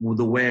of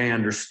the way I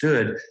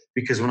understood,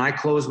 because when I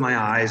close my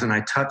eyes and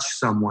I touch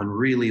someone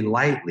really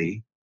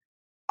lightly,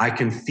 I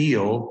can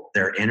feel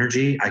their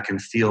energy. I can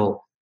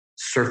feel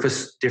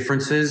surface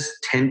differences,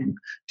 10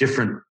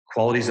 different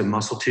qualities of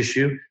muscle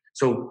tissue.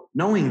 So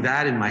knowing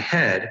that in my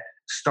head,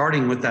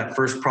 starting with that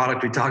first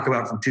product we talked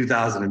about from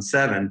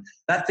 2007,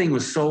 that thing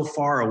was so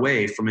far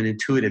away from an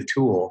intuitive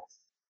tool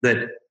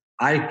that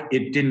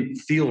it didn't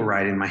feel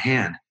right in my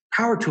hand.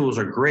 Power tools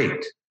are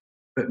great,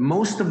 but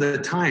most of the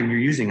time you're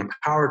using a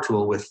power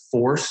tool with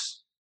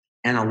force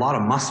and a lot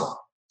of muscle.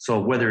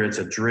 So whether it's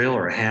a drill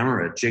or a hammer,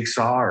 or a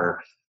jigsaw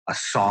or a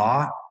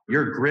saw,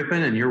 you're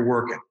gripping and you're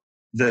working.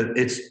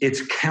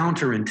 It's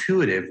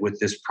counterintuitive with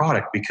this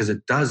product because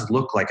it does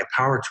look like a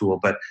power tool.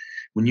 But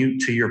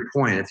to your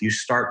point, if you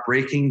start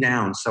breaking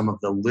down some of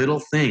the little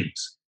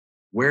things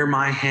where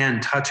my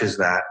hand touches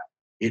that,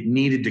 it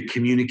needed to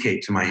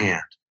communicate to my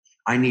hand.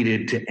 I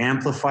needed to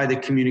amplify the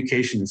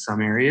communication in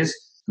some areas,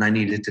 and I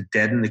needed to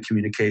deaden the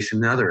communication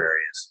in other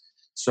areas.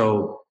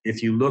 So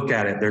if you look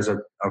at it, there's a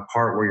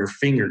part where your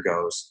finger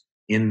goes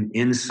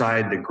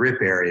inside the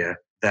grip area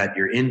that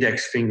your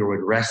index finger would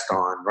rest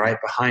on right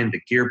behind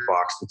the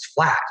gearbox that's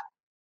flat.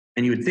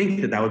 And you would think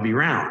that would be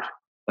round,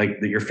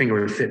 like that your finger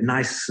would fit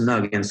nice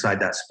snug inside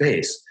that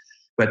space.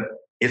 But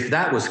if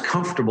that was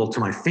comfortable to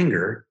my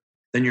finger,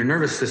 then your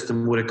nervous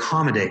system would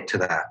accommodate to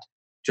that,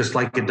 just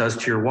like it does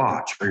to your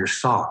watch or your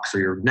socks or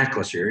your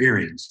necklace or your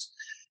earrings.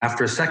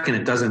 After a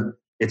second,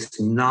 it's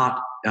not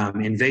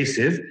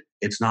invasive,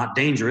 it's not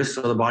dangerous,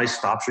 so the body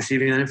stops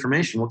receiving that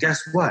information. Well,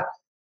 guess what?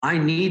 I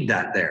need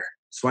that there.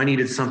 So I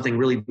needed something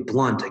really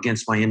blunt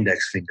against my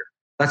index finger.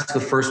 That's the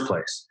first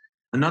place.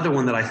 Another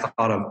one that I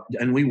thought of,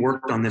 and we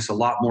worked on this a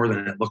lot more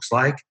than it looks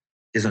like,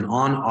 is an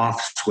on-off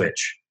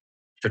switch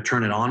to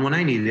turn it on when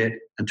I need it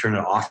and turn it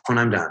off when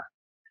I'm done.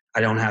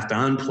 I don't have to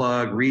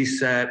unplug,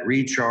 reset,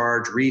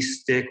 recharge,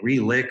 restick,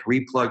 relick,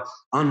 replug,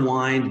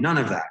 unwind, none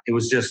of that. It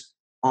was just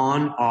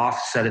on,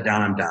 off, set it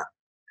down, I'm done.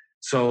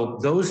 So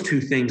those two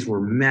things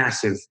were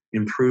massive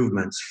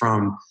improvements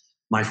from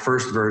my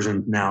first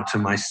version now to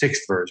my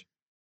sixth version.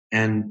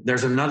 And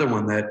there's another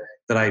one that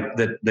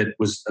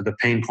was the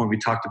pain point we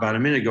talked about a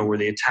minute ago, where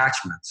the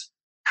attachments,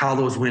 how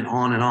those went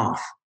on and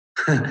off.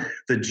 The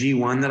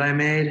G1 that I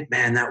made,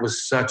 man, that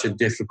was such a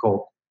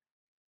difficult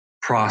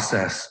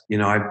process.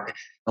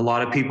 A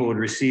lot of people would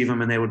receive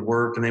them and they would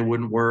work and they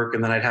wouldn't work.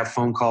 And then I'd have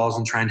phone calls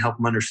and try and help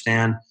them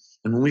understand.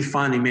 And when we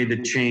finally made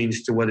the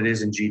change to what it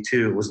is in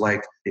G2,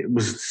 it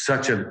was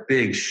such a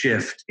big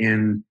shift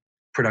in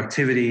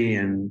productivity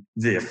and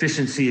the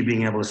efficiency of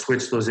being able to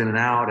switch those in and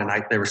out. And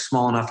they were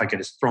small enough I could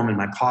just throw them in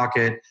my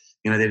pocket.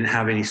 They didn't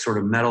have any sort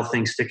of metal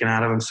thing sticking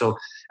out of them. So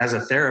as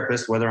a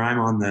therapist, whether I'm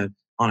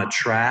on a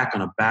track,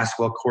 on a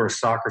basketball court, a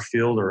soccer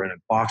field, or in a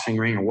boxing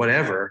ring or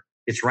whatever,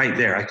 it's right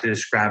there. I could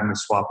just grab them and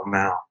swap them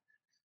out.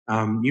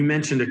 You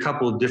mentioned a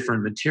couple of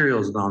different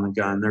materials on the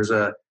gun. There's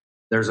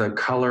a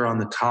color on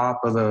the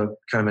top of a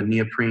kind of a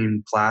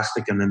neoprene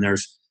plastic, and then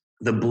there's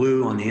the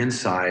blue on the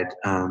inside.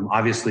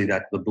 Obviously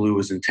that the blue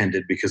is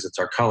intended because it's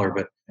our color,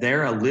 but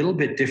they're a little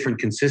bit different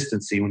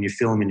consistency when you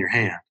feel them in your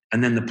hand.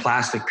 And then the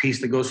plastic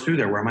piece that goes through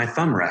there where my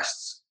thumb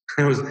rests,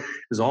 it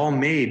was all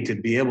made to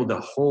be able to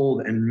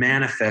hold and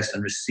manifest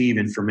and receive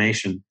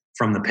information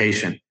from the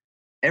patient.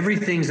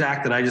 Everything,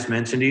 Zach, that I just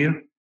mentioned to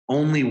you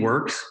only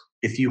works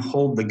if you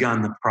hold the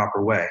gun the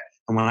proper way.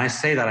 And when I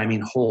say that, I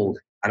mean hold.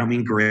 I don't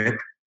mean grip.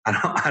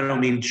 I don't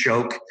mean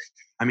choke.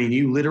 I mean,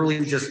 you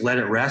literally just let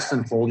it rest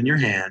and fold in your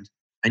hand,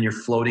 and you're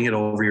floating it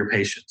over your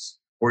patients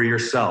or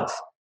yourself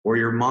or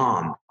your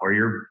mom or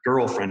your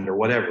girlfriend or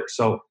whatever.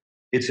 So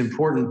it's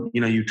important.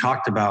 You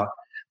talked about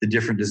the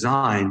different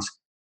designs.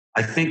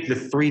 I think the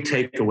three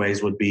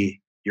takeaways would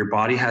be: your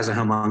body has a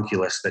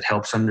homunculus that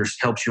helps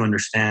you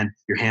understand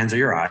your hands or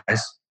your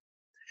eyes.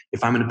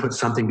 If I'm going to put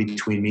something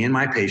between me and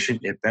my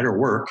patient, it better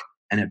work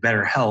and it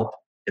better help.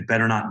 It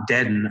better not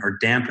deaden or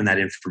dampen that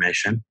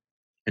information.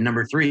 And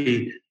number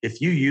three, if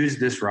you use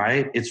this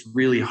right, it's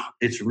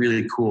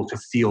really cool to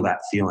feel that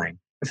feeling.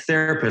 The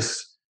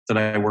therapists that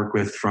I work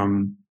with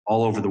from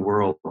all over the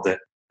world that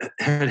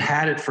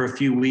had it for a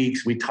few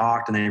weeks, we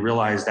talked, and they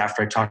realized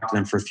after I talked to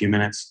them for a few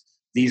minutes,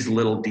 these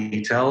little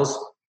details,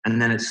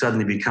 and then it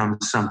suddenly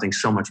becomes something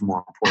so much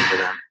more important to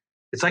them.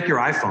 It's like your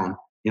iPhone,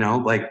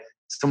 like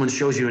someone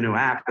shows you a new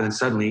app, and then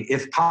suddenly,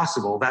 if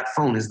possible, that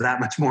phone is that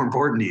much more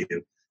important to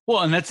you.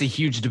 Well, and that's a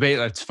huge debate.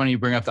 It's funny you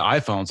bring up the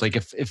iPhones. Like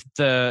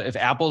if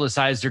Apple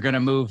decides they're going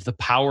to move the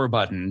power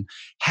button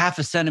half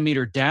a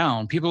centimeter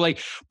down, people are like,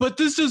 but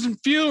this doesn't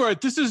feel right.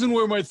 This isn't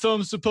where my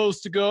thumb's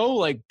supposed to go.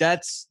 Like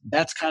that's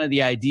kind of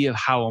the idea of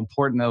how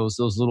important those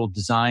little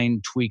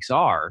design tweaks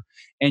are.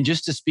 And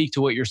just to speak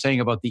to what you're saying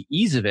about the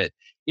ease of it,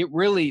 it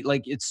really,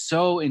 it's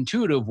so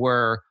intuitive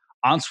where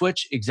on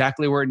switch,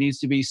 exactly where it needs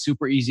to be,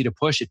 super easy to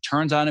push. It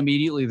turns on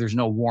immediately. There's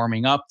no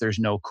warming up. There's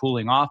no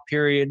cooling off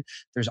period.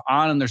 There's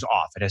on and there's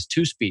off. It has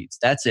 2 speeds.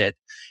 That's it.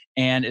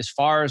 And as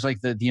far as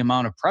the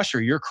amount of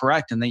pressure, you're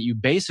correct in that you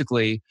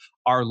basically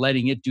are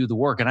letting it do the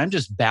work. And I'm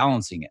just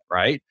balancing it,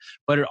 right?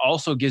 But it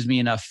also gives me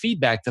enough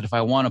feedback that if I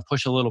want to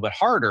push a little bit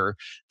harder,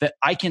 that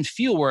I can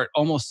feel where it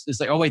almost is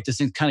like, oh wait, this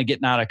thing's kind of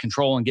getting out of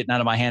control and getting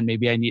out of my hand.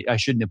 Maybe I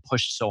shouldn't have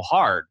pushed so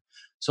hard.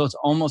 So it's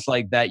almost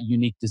like that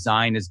unique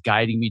design is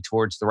guiding me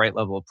towards the right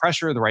level of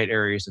pressure, the right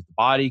areas of the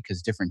body,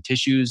 because different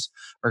tissues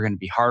are going to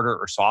be harder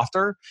or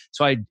softer.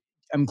 So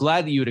I'm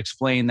glad that you would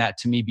explain that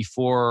to me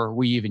before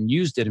we even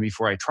used it and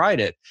before I tried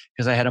it,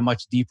 because I had a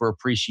much deeper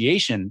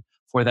appreciation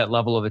for that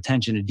level of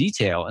attention to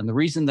detail. And the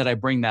reason that I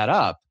bring that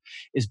up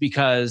is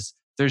because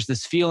there's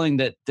this feeling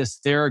that this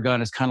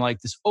Theragun is kind of like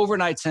this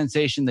overnight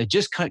sensation that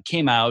just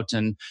came out.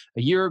 And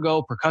a year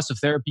ago, percussive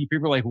therapy,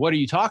 people are like, what are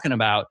you talking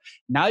about?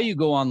 Now you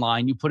go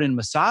online, you put in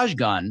massage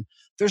gun.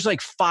 There's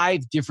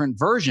 5 different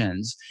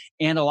versions.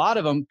 And a lot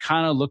of them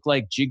kind of look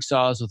like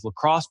jigsaws with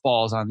lacrosse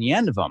balls on the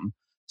end of them.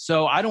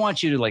 So I don't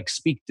want you to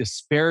speak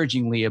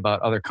disparagingly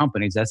about other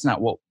companies. That's not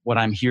what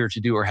I'm here to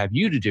do or have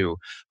you to do.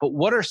 But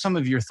what are some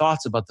of your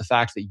thoughts about the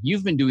fact that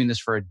you've been doing this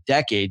for a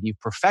decade, you've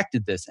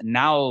perfected this, and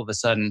now all of a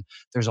sudden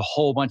there's a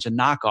whole bunch of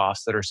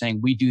knockoffs that are saying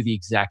we do the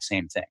exact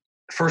same thing?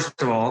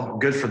 First of all,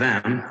 good for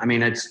them. I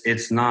mean,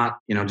 it's not,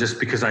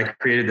 just because I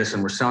created this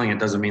and we're selling it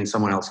doesn't mean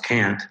someone else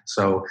can't.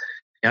 So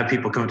yeah,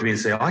 people come to me and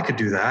say, oh, I could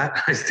do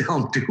that. I still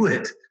don't do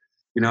it.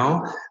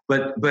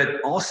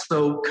 But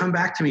also come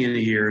back to me in a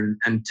year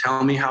and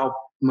tell me how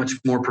much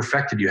more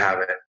perfected you have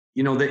it.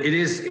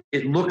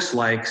 It looks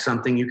like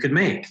something you could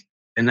make.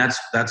 And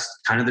that's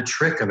kind of the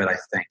trick of it, I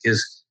think,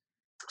 is.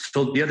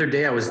 So the other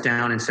day I was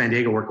down in San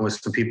Diego working with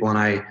some people,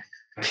 and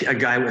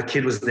a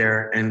kid was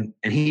there and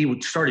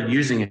he started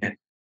using it.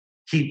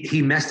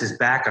 He messed his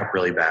back up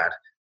really bad.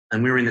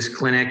 And we were in this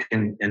clinic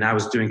and I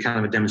was doing kind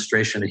of a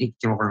demonstration, and he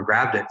came over and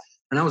grabbed it.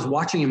 And I was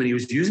watching him, and he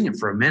was using it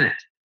for a minute.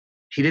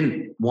 He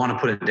didn't want to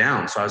put it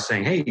down. So I was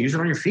saying, hey, use it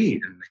on your feet,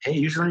 and hey,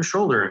 use it on your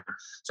shoulder.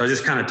 So I was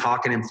just kind of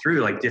talking him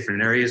through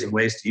different areas and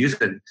ways to use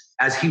it. And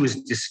as he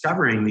was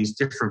discovering these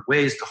different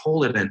ways to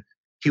hold it, and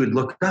he would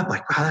look up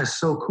like, wow, that's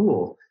so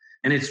cool.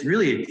 And it's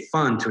really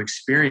fun to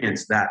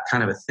experience that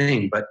kind of a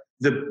thing. But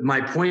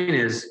my point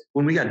is,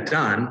 when we got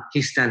done,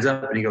 he stands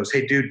up and he goes,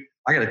 "Hey, dude,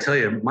 I got to tell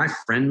you, my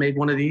friend made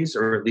one of these,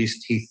 or at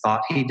least he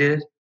thought he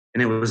did.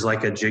 And it was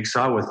like a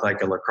jigsaw with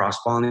like a lacrosse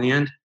ball in the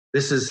end.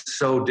 This is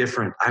so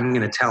different. I'm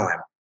going to tell him."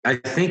 I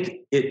think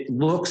it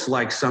looks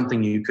like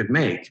something you could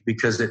make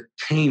because it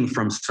came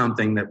from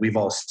something that we've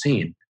all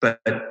seen. But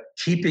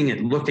keeping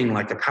it looking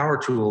like a power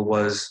tool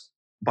was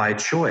by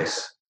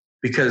choice,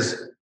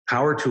 because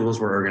power tools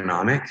were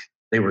ergonomic.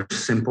 They were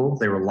simple.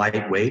 They were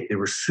lightweight. They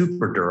were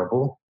super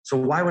durable. So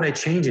why would I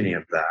change any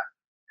of that?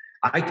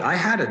 I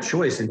had a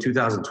choice in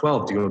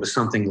 2012 to go to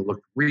something that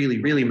looked really,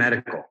 really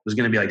medical. It was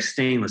going to be like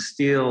stainless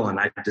steel. And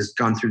I'd just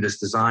gone through this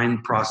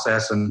design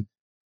process, and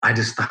I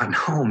just thought,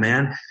 no,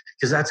 man,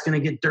 because that's going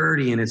to get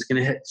dirty and it's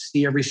going to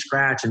see every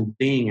scratch and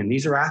ding. And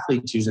these are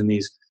athletes using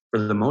these for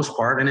the most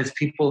part. And it's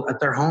people at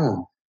their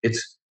home.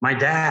 It's my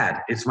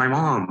dad. It's my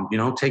mom,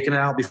 taking it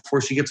out before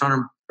she gets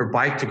on her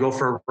bike to go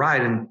for a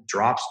ride and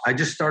drops. I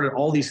just started,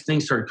 all these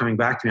things started coming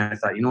back to me. I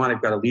thought, you know what,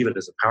 I've got to leave it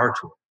as a power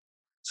tool.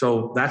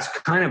 So that's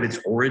kind of its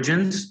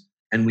origins.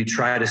 And we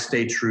try to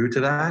stay true to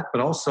that,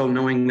 but also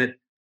knowing that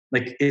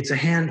like it's a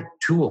hand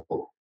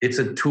tool. It's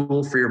a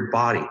tool for your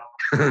body.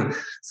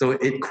 So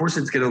of course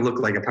it's going to look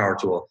like a power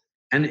tool.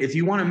 And if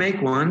you want to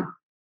make one,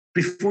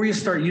 before you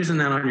start using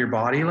that on your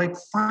body, like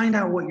find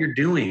out what you're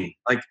doing,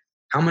 like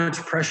how much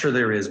pressure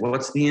there is,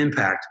 what's the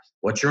impact,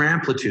 what's your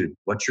amplitude,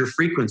 what's your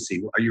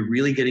frequency, are you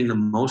really getting the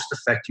most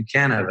effect you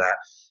can out of that?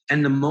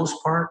 And the most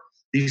part,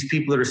 these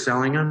people that are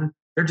selling them,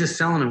 they're just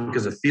selling them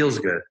because it feels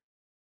good.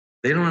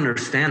 They don't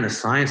understand the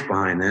science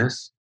behind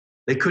this.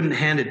 They couldn't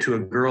hand it to a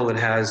girl that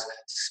has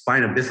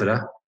spina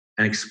bifida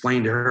and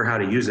explain to her how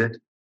to use it.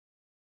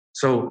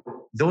 So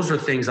those are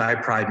things I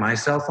pride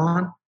myself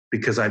on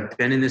because I've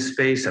been in this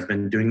space. I've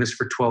been doing this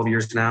for 12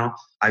 years now.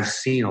 I've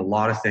seen a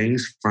lot of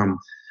things, from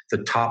the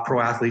top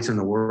pro athletes in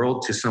the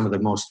world to some of the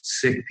most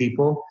sick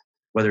people,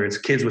 whether it's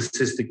kids with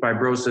cystic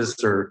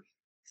fibrosis or,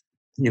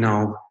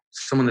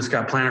 someone that's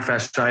got plantar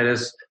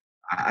fasciitis.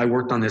 I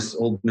worked on this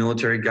old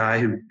military guy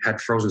who had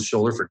frozen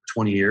shoulder for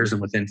 20 years.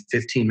 And within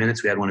 15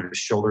 minutes, we had one of his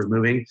shoulders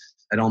moving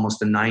at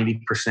almost a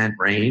 90%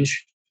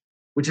 range,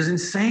 which is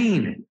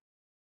insane.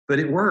 But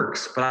it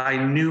works. But I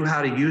knew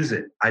how to use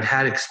it. I'd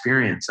had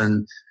experience,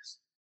 and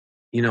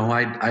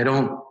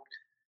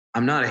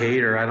I'm not a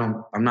hater.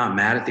 I'm not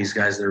mad at these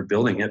guys that are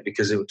building it,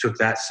 because it took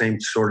that same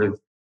sort of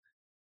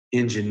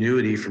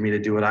ingenuity for me to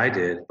do what I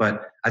did.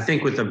 But I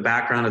think with the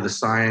background of the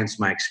science,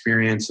 my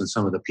experience, and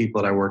some of the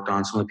people that I worked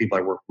on, some of the people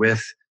I worked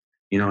with,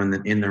 in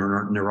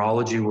the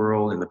neurology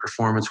world, in the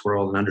performance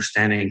world, and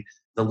understanding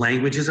the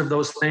languages of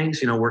those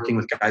things, working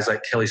with guys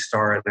like Kelly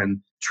Starrett and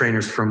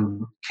trainers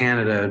from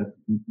Canada,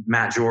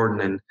 Matt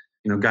Jordan,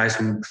 and, guys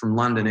from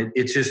London.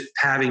 It's just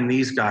having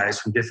these guys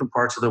from different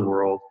parts of the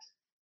world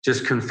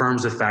just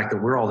confirms the fact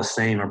that we're all the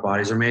same. Our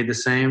bodies are made the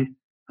same.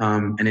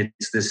 And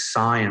it's this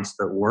science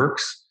that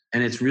works.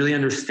 And it's really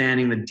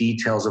understanding the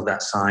details of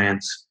that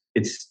science.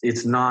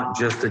 It's not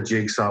just a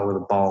jigsaw with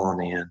a ball on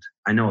the end.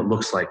 I know it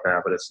looks like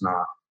that, but it's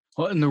not.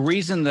 Well, and the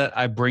reason that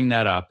I bring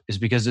that up is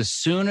because as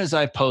soon as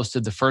I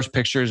posted the first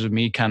pictures of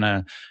me kind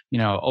of,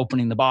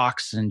 opening the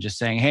box and just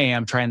saying, "Hey,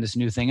 I'm trying this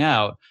new thing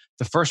out,"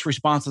 the first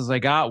responses I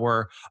got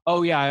were,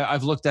 "Oh yeah,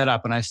 I've looked that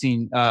up and I've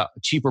seen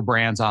cheaper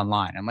brands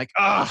online." I'm like,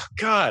 "Oh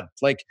God!"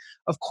 Like,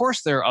 of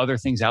course there are other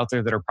things out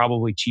there that are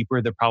probably cheaper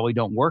that probably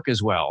don't work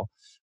as well.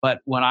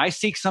 But when I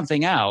seek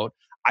something out,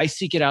 I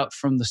seek it out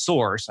from the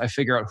source. I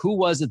figure out who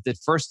was it that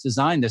first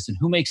designed this and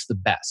who makes the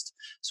best.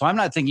 So I'm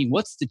not thinking,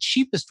 what's the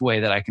cheapest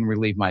way that I can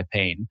relieve my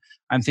pain?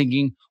 I'm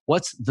thinking,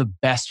 what's the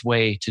best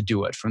way to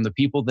do it from the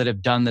people that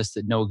have done this,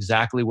 that know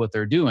exactly what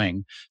they're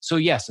doing. So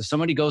yes, if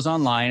somebody goes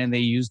online and they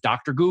use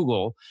Dr.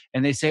 Google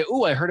and they say,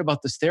 "Oh, I heard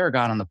about this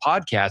Theragun on the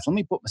podcast. Let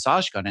me put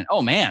Massage Gun in.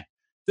 Oh man,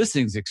 this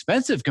thing's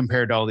expensive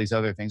compared to all these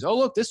other things. Oh,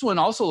 look, this one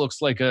also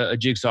looks like a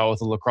jigsaw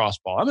with a lacrosse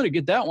ball. I'm going to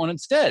get that one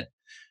instead."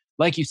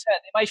 Like you said,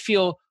 they might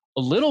feel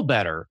a little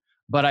better,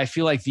 but I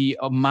feel like the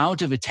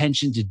amount of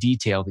attention to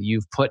detail that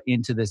you've put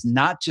into this,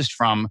 not just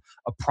from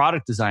a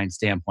product design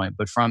standpoint,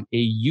 but from a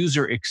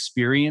user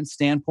experience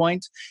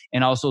standpoint,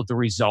 and also the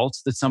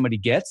results that somebody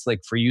gets, like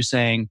for you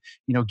saying,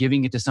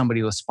 giving it to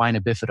somebody with spina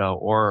bifida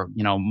or,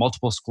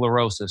 multiple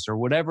sclerosis or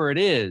whatever it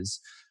is,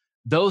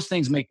 those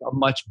things make a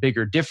much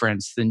bigger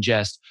difference than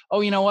just,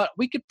 "Oh, you know what?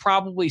 We could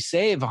probably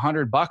save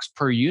 $100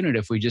 per unit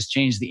if we just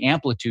changed the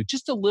amplitude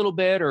just a little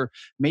bit, or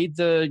made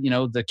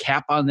the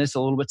cap on this a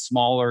little bit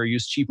smaller, or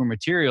use cheaper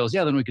materials.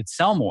 Yeah, then we could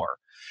sell more."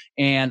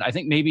 And I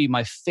think maybe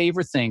my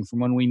favorite thing from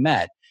when we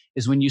met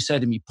is when you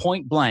said to me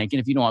point blank, and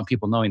if you don't want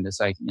people knowing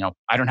this, I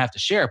don't have to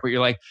share it, but you're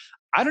like,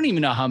 "I don't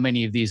even know how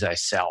many of these I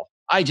sell.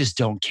 I just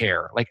don't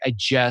care. Like, I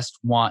just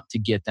want to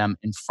get them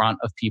in front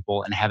of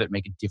people and have it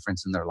make a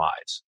difference in their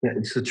lives." Yeah,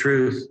 it's the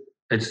truth.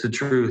 It's the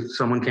truth.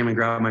 Someone came and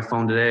grabbed my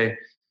phone today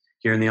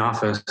here in the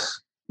office.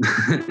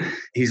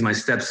 He's my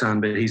stepson,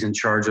 but he's in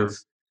charge of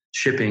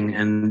shipping.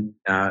 And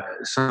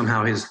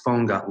somehow his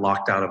phone got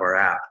locked out of our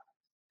app.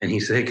 And he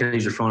said, "Hey, can I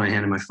use your phone?" I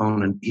handed my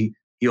phone, and he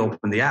he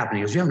opened the app and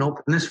he goes, you haven't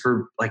opened this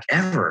for like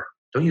ever.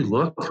 Don't you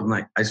look?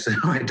 I said,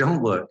 no, I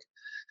don't look.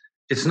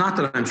 It's not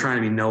that I'm trying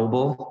to be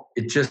noble.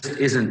 It just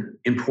isn't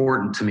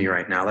important to me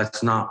right now.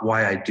 That's not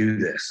why I do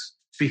this.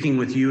 Speaking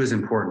with you is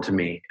important to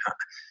me.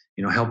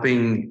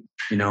 Helping,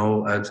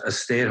 a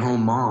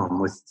stay-at-home mom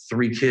with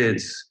 3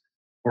 kids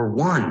or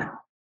 1,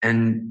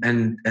 and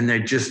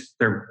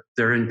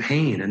they're in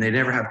pain and they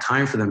never have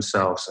time for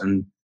themselves.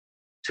 And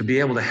to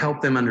be able to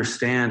help them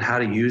understand how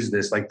to use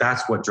this, like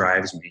that's what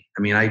drives me.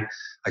 I mean, I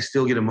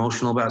still get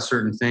emotional about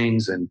certain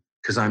things, and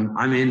because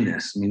I'm in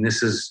this. I mean,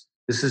 this is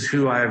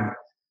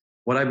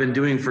what I've been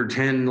doing for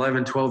 10,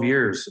 11, 12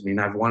 years. I mean,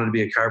 I've wanted to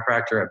be a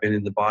chiropractor. I've been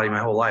in the body my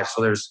whole life.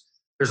 So there's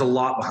a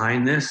lot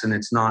behind this, and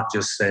it's not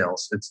just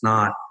sales. It's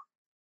not,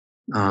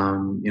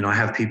 I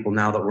have people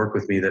now that work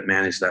with me that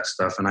manage that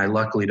stuff, and I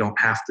luckily don't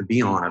have to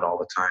be on it all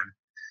the time.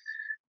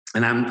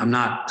 And I'm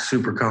not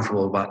super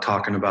comfortable about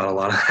talking about a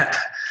lot of that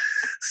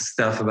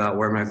stuff about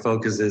where my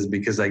focus is,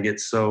 because I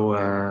get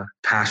so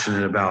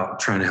passionate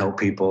about trying to help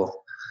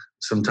people.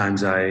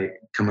 Sometimes I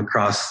come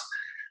across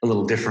a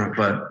little different,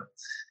 but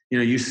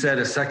you said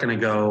a second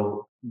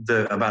ago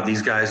about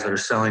these guys that are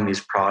selling these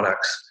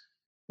products.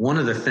 One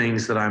of the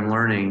things that I'm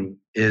learning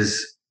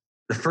is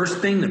the first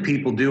thing that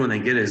people do when they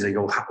get it is they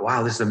go,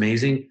 wow, this is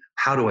amazing.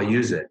 How do I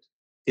use it?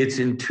 It's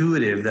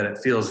intuitive that it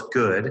feels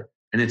good,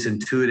 and it's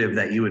intuitive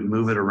that you would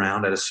move it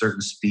around at a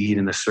certain speed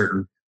and a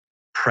certain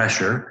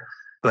pressure.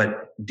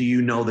 But do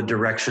you know the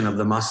direction of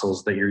the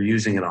muscles that you're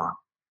using it on?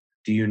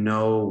 Do you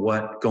know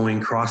what going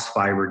cross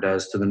fiber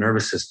does to the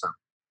nervous system?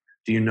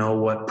 Do you know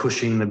what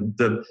pushing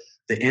the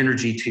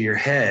energy to your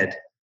head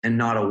and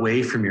not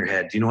away from your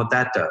head? Do you know what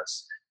that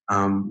does?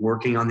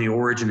 Working on the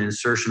origin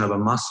insertion of a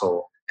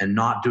muscle and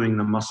not doing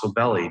the muscle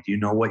belly. Do you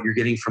know what you're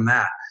getting from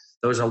that?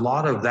 There's a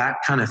lot of that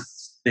kind of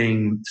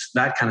thing,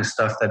 that kind of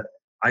stuff that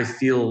I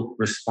feel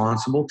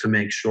responsible to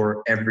make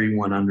sure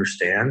everyone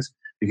understands,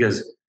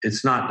 because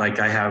it's not like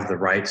I have the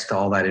rights to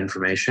all that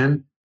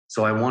information.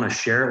 So I want to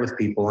share it with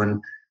people.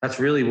 And that's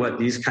really what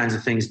these kinds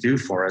of things do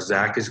for us,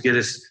 Zach, is get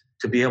us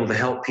to be able to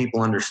help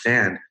people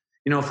understand.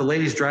 If the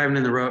lady's driving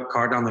in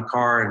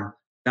the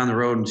down the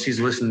road and she's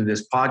listening to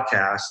this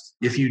podcast,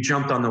 if you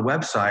jumped on the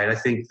website, I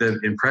think the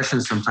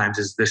impression sometimes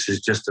is this is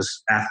just an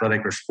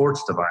athletic or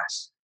sports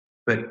device.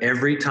 But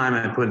every time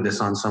I put this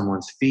on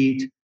someone's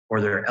feet or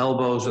their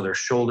elbows or their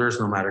shoulders,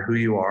 no matter who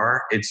you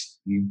are,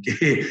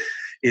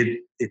 it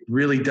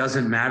really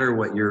doesn't matter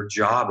what your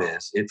job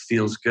is. It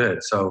feels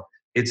good. So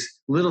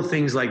it's little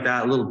things like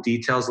that, little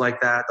details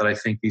like that I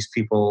think these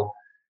people,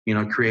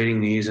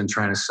 creating these and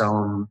trying to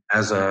sell them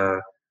as a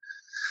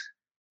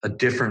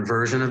different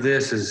version of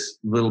this is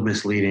a little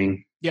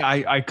misleading. Yeah,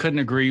 I couldn't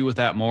agree with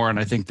that more. And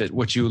I think that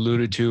what you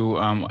alluded to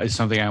is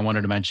something I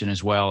wanted to mention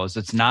as well, is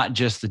it's not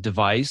just the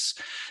device.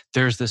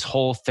 There's this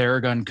whole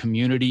Theragun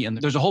community, and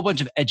there's a whole bunch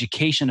of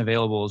education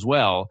available as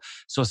well.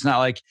 So it's not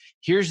like,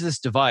 here's this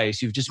device,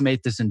 you've just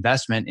made this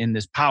investment in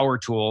this power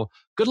tool.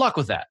 Good luck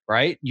with that,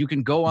 right? You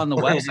can go on the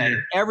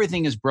website.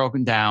 Everything is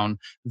broken down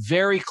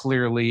very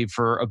clearly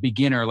for a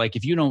beginner. Like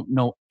if you don't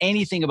know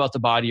anything about the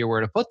body or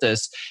where to put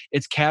this,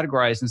 it's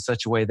categorized in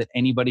such a way that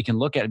anybody can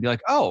look at it and be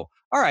like, oh,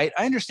 all right,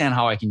 I understand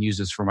how I can use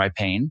this for my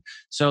pain.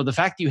 So the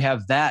fact that you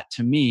have that,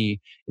 to me,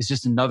 is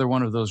just another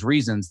one of those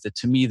reasons that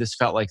to me, this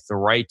felt like the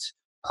right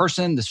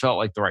person. This felt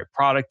like the right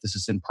product. This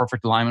is in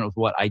perfect alignment with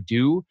what I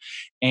do.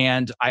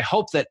 And I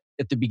hope that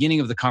at the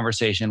beginning of the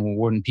conversation,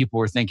 when people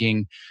were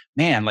thinking,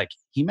 man, like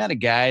he met a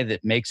guy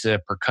that makes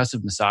a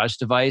percussive massage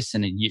device,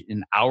 and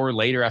an hour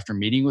later after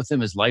meeting with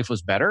him, his life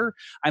was better.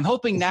 I'm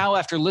hoping now,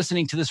 after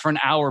listening to this for an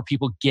hour,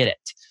 people get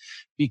it.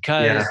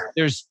 Because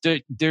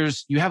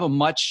you have a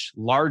much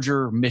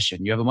larger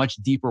mission. You have a much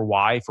deeper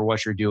why for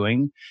what you're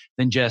doing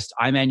than just,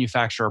 I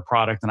manufacture a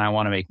product and I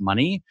want to make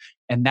money.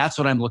 And that's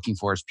what I'm looking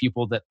for, is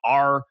people that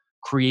are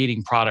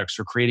creating products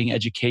or creating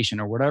education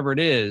or whatever it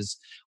is,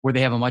 where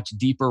they have a much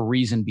deeper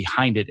reason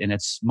behind it. And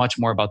it's much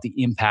more about the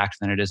impact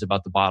than it is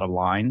about the bottom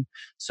line.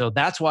 So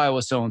that's why I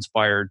was so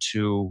inspired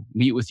to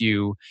meet with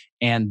you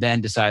and then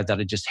decide that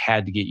I just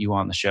had to get you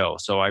on the show.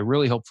 So I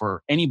really hope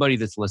for anybody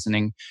that's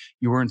listening,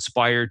 you were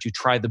inspired to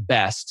try the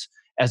best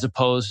as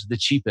opposed to the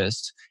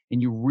cheapest. And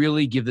you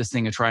really give this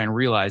thing a try and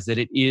realize that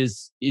it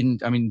is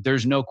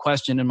there's no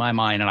question in my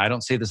mind, and I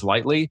don't say this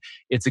lightly,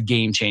 it's a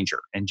game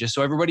changer. And just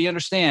so everybody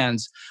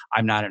understands,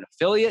 I'm not an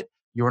affiliate.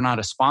 You're not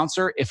a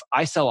sponsor. If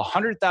I sell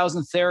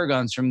 100,000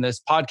 Theraguns from this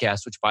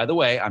podcast, which by the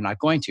way, I'm not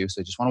going to, so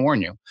I just want to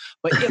warn you.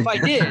 But if I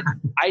did,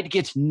 I'd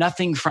get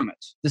nothing from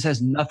it. This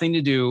has nothing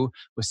to do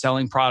with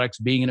selling products,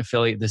 being an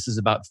affiliate. This is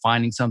about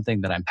finding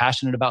something that I'm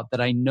passionate about,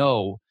 that I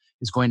know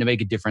is going to make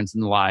a difference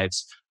in the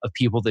lives of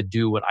people that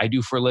do what I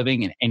do for a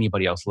living and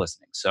anybody else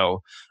listening.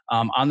 So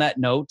on that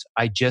note,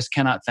 I just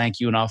cannot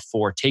thank you enough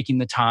for taking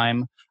the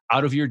time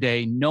out of your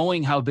day,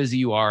 knowing how busy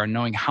you are and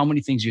knowing how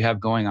many things you have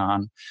going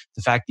on.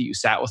 The fact that you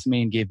sat with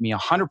me and gave me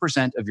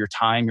 100% of your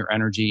time, your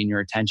energy, and your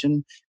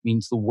attention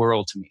means the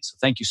world to me. So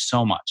thank you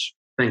so much.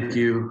 Thank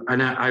you.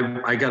 And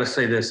I got to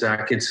say this,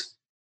 Zach,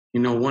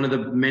 one of the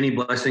many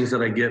blessings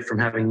that I get from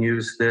having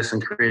used this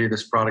and created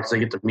this product is I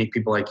get to meet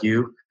people like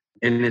you.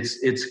 And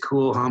it's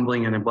cool,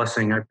 humbling, and a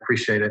blessing. I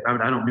appreciate it.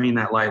 I don't mean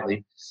that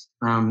lightly.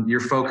 You're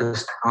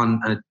focused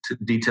on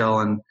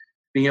detail and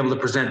being able to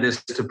present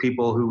this to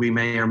people who we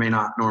may or may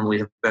not normally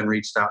have been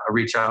reach out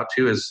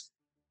to it's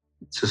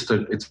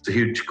a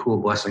huge, cool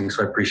blessing.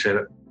 So I appreciate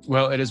it.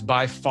 Well, it is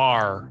by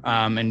far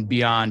and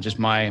beyond just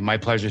my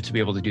pleasure to be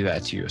able to do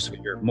that to you. So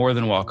you're more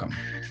than welcome.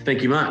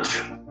 Thank you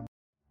much.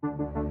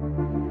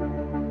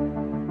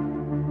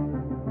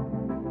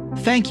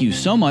 Thank you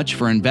so much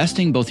for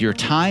investing both your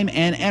time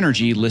and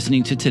energy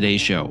listening to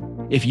today's show.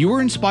 If you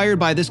were inspired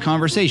by this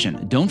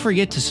conversation, don't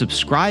forget to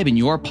subscribe in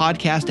your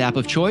podcast app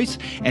of choice,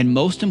 and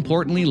most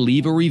importantly,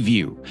 leave a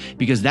review,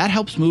 because that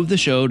helps move the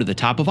show to the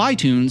top of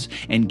iTunes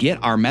and get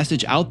our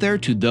message out there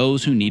to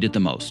those who need it the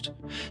most.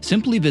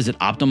 Simply visit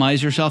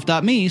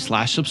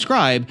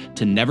optimizeyourself.me/subscribe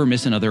to never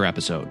miss another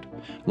episode.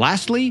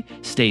 Lastly,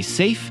 stay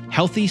safe,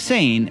 healthy,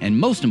 sane, and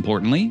most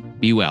importantly,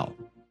 be well.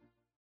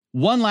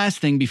 One last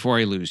thing before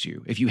I lose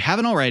you. If you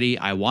haven't already,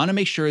 I want to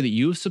make sure that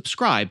you've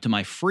subscribed to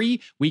my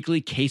free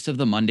weekly Case of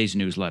the Mondays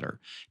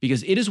newsletter,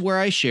 because it is where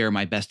I share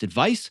my best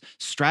advice,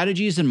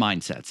 strategies, and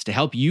mindsets to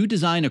help you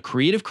design a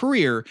creative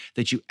career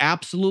that you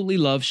absolutely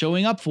love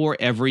showing up for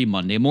every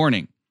Monday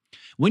morning.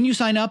 When you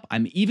sign up,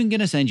 I'm even going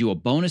to send you a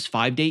bonus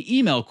 5-day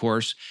email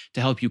course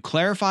to help you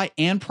clarify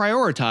and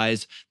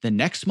prioritize the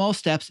next small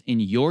steps in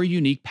your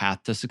unique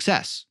path to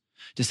success.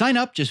 To sign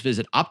up, just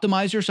visit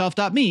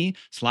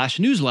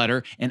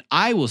optimizeyourself.me/newsletter, and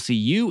I will see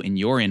you in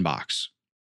your inbox.